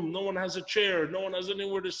room. No one has a chair. No one has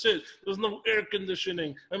anywhere to sit. There's no air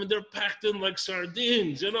conditioning. I mean, they're packed in like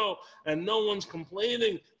sardines, and no one's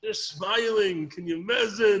complaining. They're smiling. Can you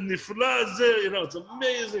imagine? It's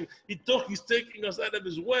amazing. He's taking us out of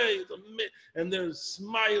his way. And they're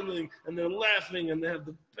smiling, and they're laughing, and they have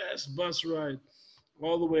the best bus ride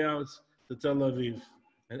all the way out to Tel Aviv.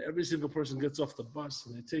 And every single person gets off the bus,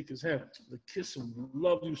 and they take his hand, they kiss him,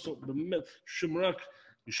 love you so, Shemrak,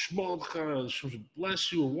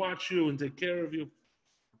 bless you, and watch you, and take care of you.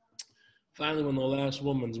 Finally, when the last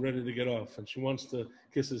woman's ready to get off, and she wants to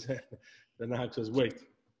kiss his hand, the Nahag says, wait.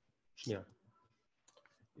 Yeah.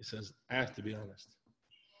 He says, I have to be honest.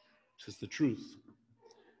 He says, the truth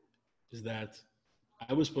is that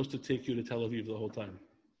I was supposed to take you to Tel Aviv the whole time,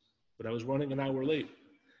 but I was running an hour late.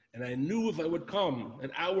 And I knew if I would come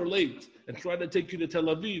an hour late and try to take you to Tel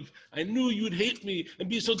Aviv, I knew you'd hate me and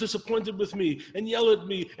be so disappointed with me and yell at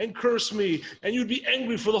me and curse me. And you'd be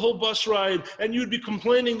angry for the whole bus ride. And you'd be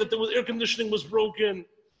complaining that the air conditioning was broken.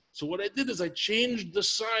 So what I did is I changed the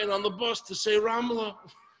sign on the bus to say Ramla.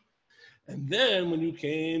 And then when you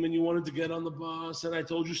came and you wanted to get on the bus and I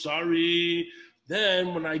told you sorry,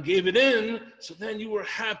 then when I gave it in, so then you were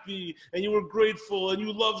happy and you were grateful and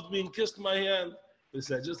you loved me and kissed my hand.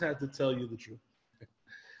 Listen, I just had to tell you the truth.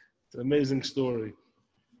 It's an amazing story.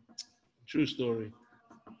 True story.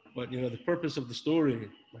 But, the purpose of the story,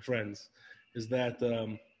 my friends, is that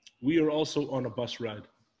we are also on a bus ride.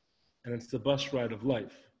 And it's the bus ride of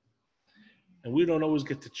life. And we don't always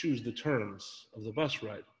get to choose the terms of the bus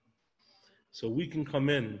ride. So we can come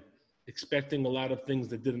in expecting a lot of things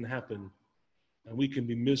that didn't happen. And we can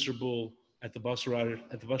be miserable at the bus driver,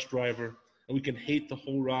 and we can hate the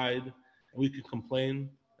whole ride. And we can complain,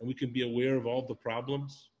 and we can be aware of all the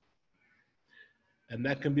problems. And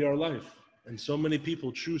that can be our life. And so many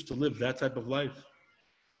people choose to live that type of life.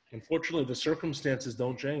 Unfortunately, the circumstances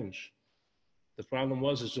don't change. The problem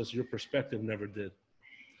is just your perspective never did.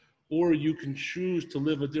 Or you can choose to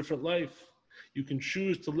live a different life. You can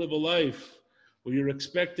choose to live a life where you're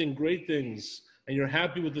expecting great things, and you're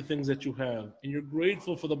happy with the things that you have, and you're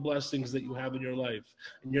grateful for the blessings that you have in your life,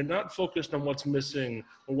 and you're not focused on what's missing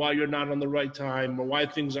or why you're not on the right time or why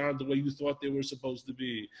things aren't the way you thought they were supposed to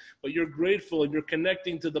be, but you're grateful and you're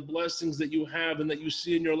connecting to the blessings that you have and that you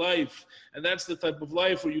see in your life. And that's the type of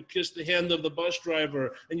life where you kiss the hand of the bus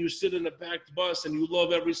driver and you sit in a packed bus and you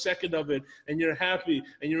love every second of it and you're happy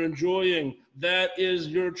and you're enjoying. That is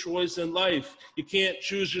your choice in life. You can't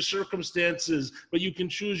choose your circumstances, but you can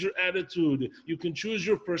choose your attitude. You can choose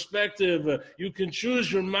your perspective. You can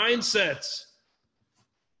choose your mindsets.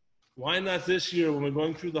 Why not this year when we're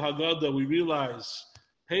going through the Haggadah, we realize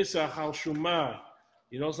Pesach al Shumah,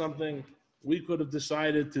 you know something? We could have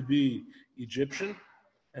decided to be Egyptian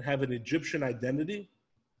and have an Egyptian identity,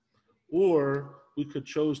 or we could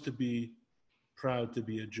chose to be proud to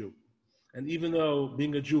be a Jew. And even though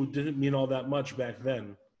being a Jew didn't mean all that much back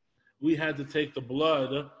then, we had to take the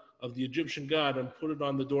blood of the Egyptian God and put it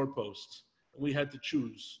on the doorposts. We had to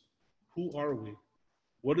choose, who are we?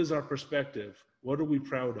 What is our perspective? What are we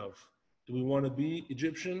proud of? Do we want to be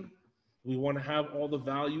Egyptian? Do we want to have all the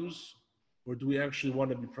values? Or do we actually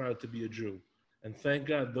want to be proud to be a Jew? And thank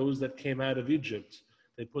God, those that came out of Egypt,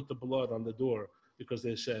 they put the blood on the door because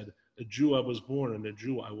they said, a Jew I was born and a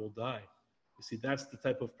Jew I will die. You see, that's the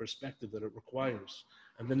type of perspective that it requires.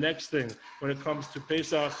 And the next thing, when it comes to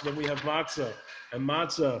Pesach, then we have Matzah. And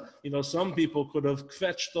Matzah, some people could have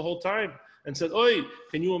fetched the whole time. and said, "Oi,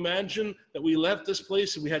 can you imagine that we left this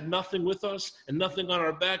place and we had nothing with us and nothing on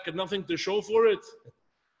our back and nothing to show for it?"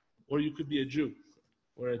 Or you could be a Jew,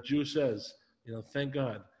 where a Jew says, thank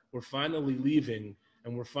God, we're finally leaving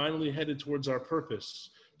and we're finally headed towards our purpose,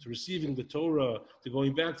 to receiving the Torah, to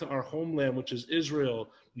going back to our homeland, which is Israel.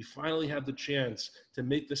 We finally have the chance to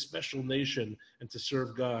make the special nation and to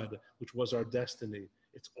serve God, which was our destiny.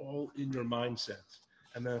 It's all in your mindset.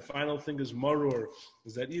 And the final thing is Marror,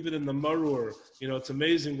 is that even in the Marror, it's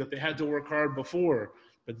amazing that they had to work hard before,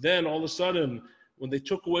 but then all of a sudden, when they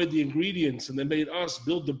took away the ingredients and they made us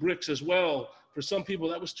build the bricks as well, for some people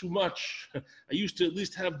that was too much. I used to at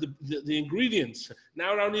least have the ingredients.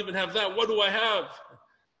 Now I don't even have that. What do I have?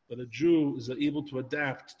 But a Jew is able to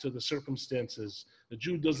adapt to the circumstances. A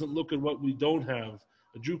Jew doesn't look at what we don't have.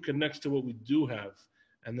 A Jew connects to what we do have.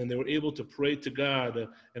 And then they were able to pray to God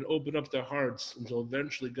and open up their hearts until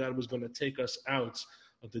eventually God was going to take us out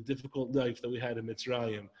of the difficult life that we had in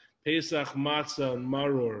Mitzrayim. Pesach, Matzah, and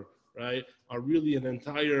Marror, right, are really an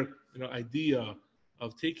entire idea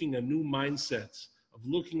of taking a new mindset, of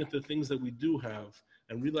looking at the things that we do have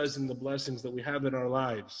and realizing the blessings that we have in our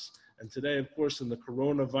lives. And today, of course, in the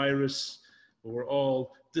coronavirus, where we're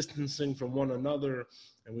all distancing from one another,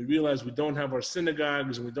 and we realize we don't have our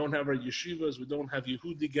synagogues, and we don't have our yeshivas, we don't have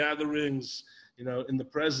YEHUDI gatherings, in the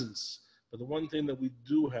presence. But the one thing that we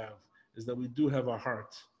do have is that we do have our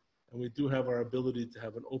heart, and we do have our ability to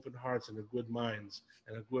have an open heart and a good mind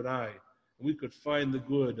and a good eye. And we could find the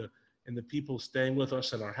good in the people staying with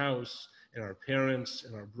us in our house, in our parents,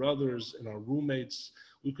 in our brothers, in our roommates.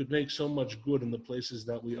 We could make so much good in the places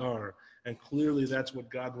that we are. And clearly that's what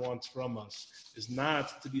God wants from us, is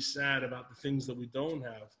not to be sad about the things that we don't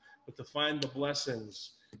have, but to find the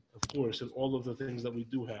blessings, of course, in all of the things that we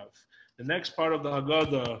do have. The next part of the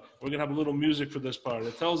Haggadah, we're going to have a little music for this part.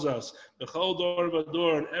 It tells us, "B'chol dor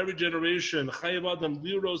v'dor," in every generation, "Chayev adam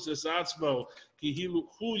liros es atzmo, ki hu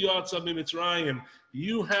yatsa miMitzrayim."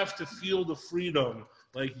 You have to feel the freedom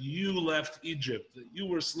like you left Egypt, that you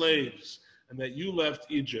were slaves, and that you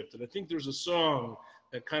left Egypt. And I think there's a song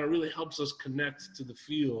that kind of really helps us connect to the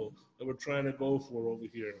feel that we're trying to go for over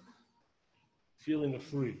here. Feeling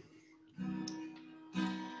free.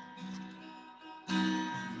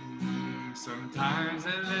 Sometimes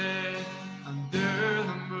I lay under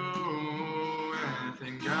the moon and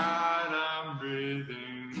thank God I'm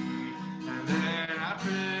breathing. And then I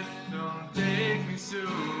pray, don't take me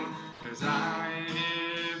soon, 'cause I ain't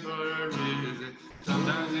here for a reason.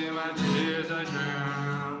 Sometimes in my tears I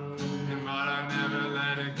drown, but I never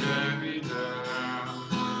let it get me down.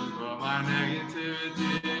 But my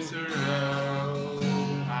negativity surrounds.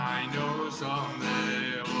 I know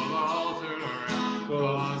someday it will all turn around.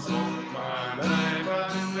 'Cause all my life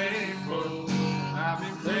I've been waiting for, I've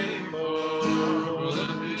been praying for the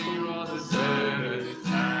people to say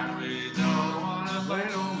that we don't wanna play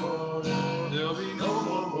no more. There'll be no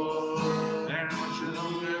more war, and much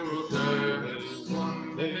longer will play.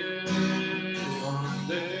 One day, one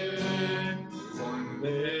day, one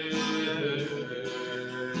day,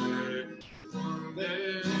 one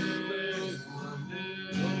day,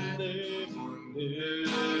 one day, one day.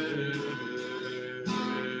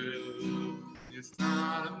 It's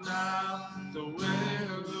not enough the way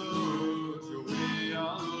to lose, the way I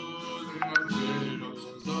lose my freedom.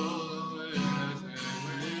 So the way I say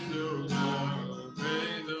we do now,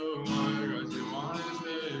 pray the one, 'cause you wanna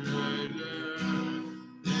stay right there.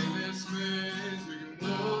 In this space we can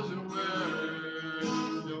lose the way,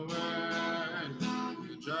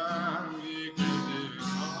 you drive me crazy,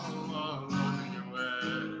 oh, I'm running your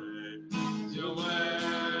way, your way.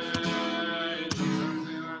 Sometimes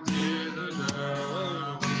in my tears are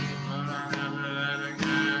drown, but I never let it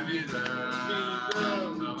get me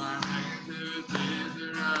down. So my negativity's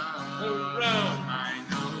around. I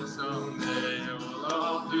know someday it will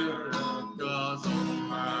all turn around. 'Cause all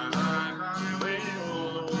my life I've been waiting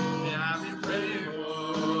for, yeah, I've been praying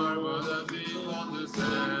for the people to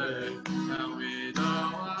say that we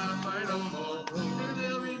don't wanna fight no more, and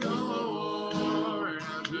there'll be no more war, and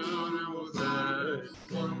our children will say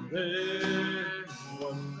one day,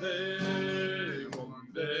 one day, one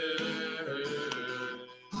day,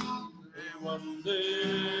 one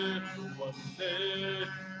day, one day,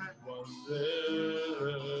 one day,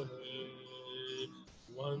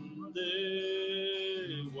 one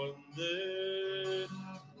day, one day,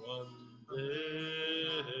 one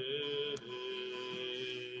day.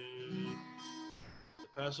 The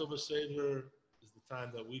Passover Seder is the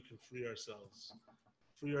time that we can free ourselves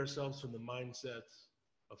from the mindset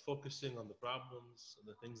of focusing on the problems and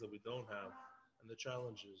the things that we don't have and the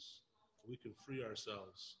challenges. We can free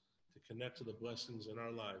ourselves to connect to the blessings in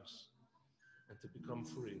our lives. and to become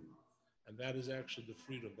free. And that is actually the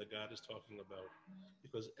freedom that God is talking about.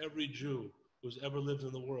 Because every Jew who's ever lived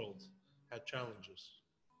in the world had challenges.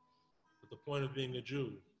 But the point of being a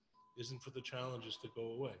Jew isn't for the challenges to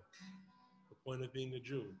go away. The point of being a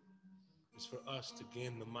Jew is for us to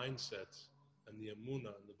gain the mindset and the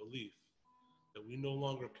emunah and the belief that we no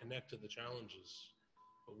longer connect to the challenges,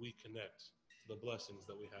 but we connect to the blessings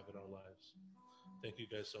that we have in our lives. Thank you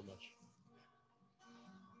guys so much.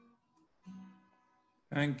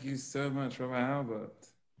 Thank you so much, Rabbi Albert.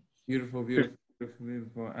 Beautiful, beautiful, beautiful,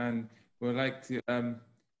 beautiful. And we'd like to,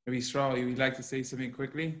 maybe Shral, you'd like to say something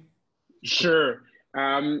quickly? Sure.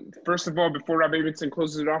 First of all, before Rabbi Davidson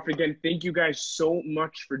closes it off again, thank you guys so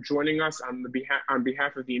much for joining us on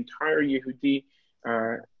behalf of the entire YEHUDI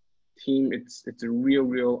team. It's a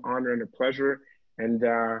real honor and a pleasure, and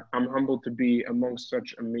I'm humbled to be amongst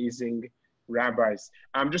such amazing rabbis.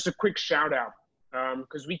 Just a quick shout out,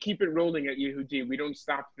 because we keep it rolling at YEHUDI. We don't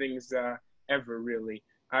stop things ever, really.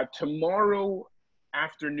 Tomorrow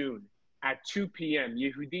afternoon at 2 p.m.,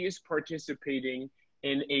 YEHUDI is participating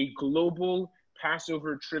in a global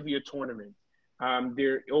Passover trivia tournament.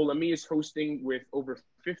 Olami is hosting with over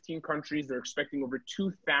 15 countries. They're expecting over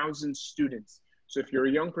 2,000 students. So if you're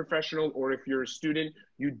a young professional or if you're a student,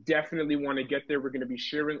 you definitely want to get there. We're going to be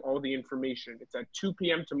sharing all the information. It's at 2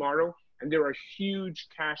 p.m. tomorrow, and there are huge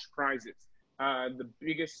cash prizes. The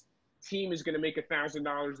biggest team is going to make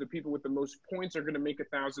 $1,000. The people with the most points are going to make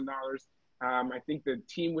 $1,000. I think the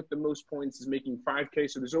team with the most points is making $5K.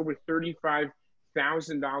 So there's over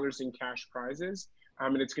 $35,000 in cash prizes.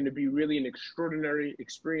 And it's going to be really an extraordinary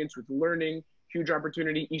experience with learning, huge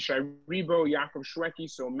opportunity. Ishai Ribo, Yaakov Shweki,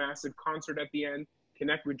 so a massive concert at the end.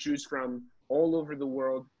 Connect with Jews from all over the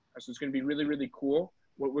world. So it's going to be really cool.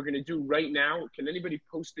 What we're going to do right now, can anybody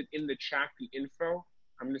post it in the chat, the info?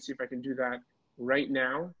 I'm going to see if I can do that right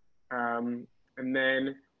now. And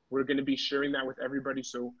then we're going to be sharing that with everybody.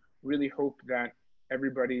 So really hope that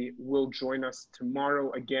everybody will join us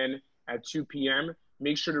tomorrow again at 2 p.m.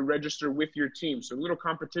 Make sure to register with your team. So a little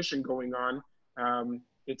competition going on.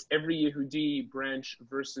 It's every YEHUDI branch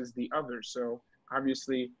versus the other. So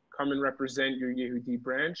obviously come and represent your YEHUDI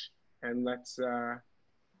branch, and let's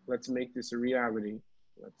make this a reality.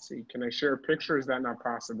 Let's see, can I share a picture? Is that not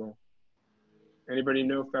possible? Anybody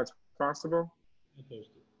know if that's possible?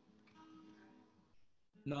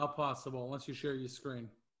 Not possible unless you share your screen.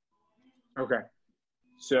 Okay,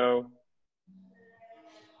 so.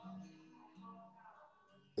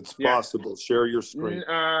 It's possible. Share your screen.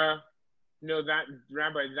 No, that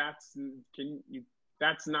Rabbi, that's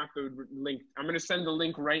not the link. I'm going to send the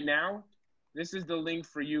link right now. This is the link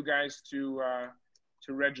for you guys to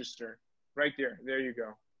register. Right there. There you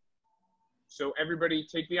go. So everybody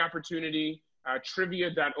take the opportunity,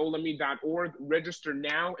 trivia.olami.org, register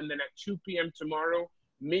now, and then at 2 p.m. tomorrow,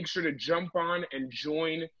 make sure to jump on and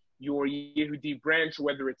join your YEHUDI branch,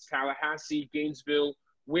 whether it's Tallahassee, Gainesville,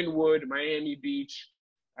 Wynwood, Miami Beach,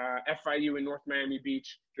 FIU in North Miami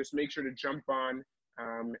Beach. Just make sure to jump on.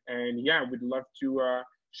 And yeah, we'd love to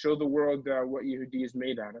show the world what YEHUDI is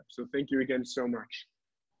made out of. So thank you again so much.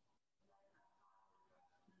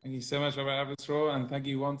 Thank you so much, Rabbi Abisro, and thank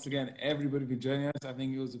you once again, everybody, for joining us. I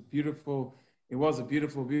think it was a beautiful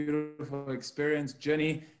experience,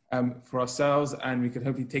 journey for ourselves, and we could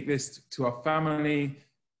hopefully take this to our family,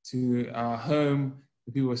 to our home,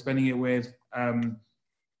 the people we're spending it with. And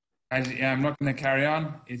yeah, I'm not going to carry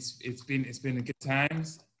on. It's been a good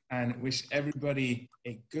times, and wish everybody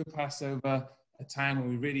a good Passover, a time when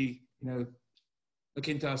we really, look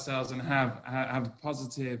into ourselves and have a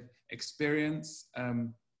positive experience.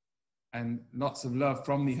 And lots of love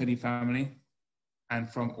from the YEHUDI family and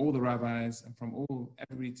from all the rabbis and from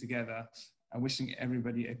everybody together. I'm wishing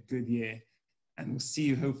everybody a good year. And we'll see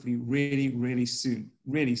you hopefully really soon,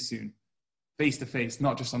 face to face,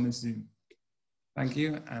 not just on the Zoom. Thank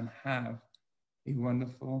you and have a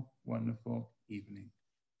wonderful evening.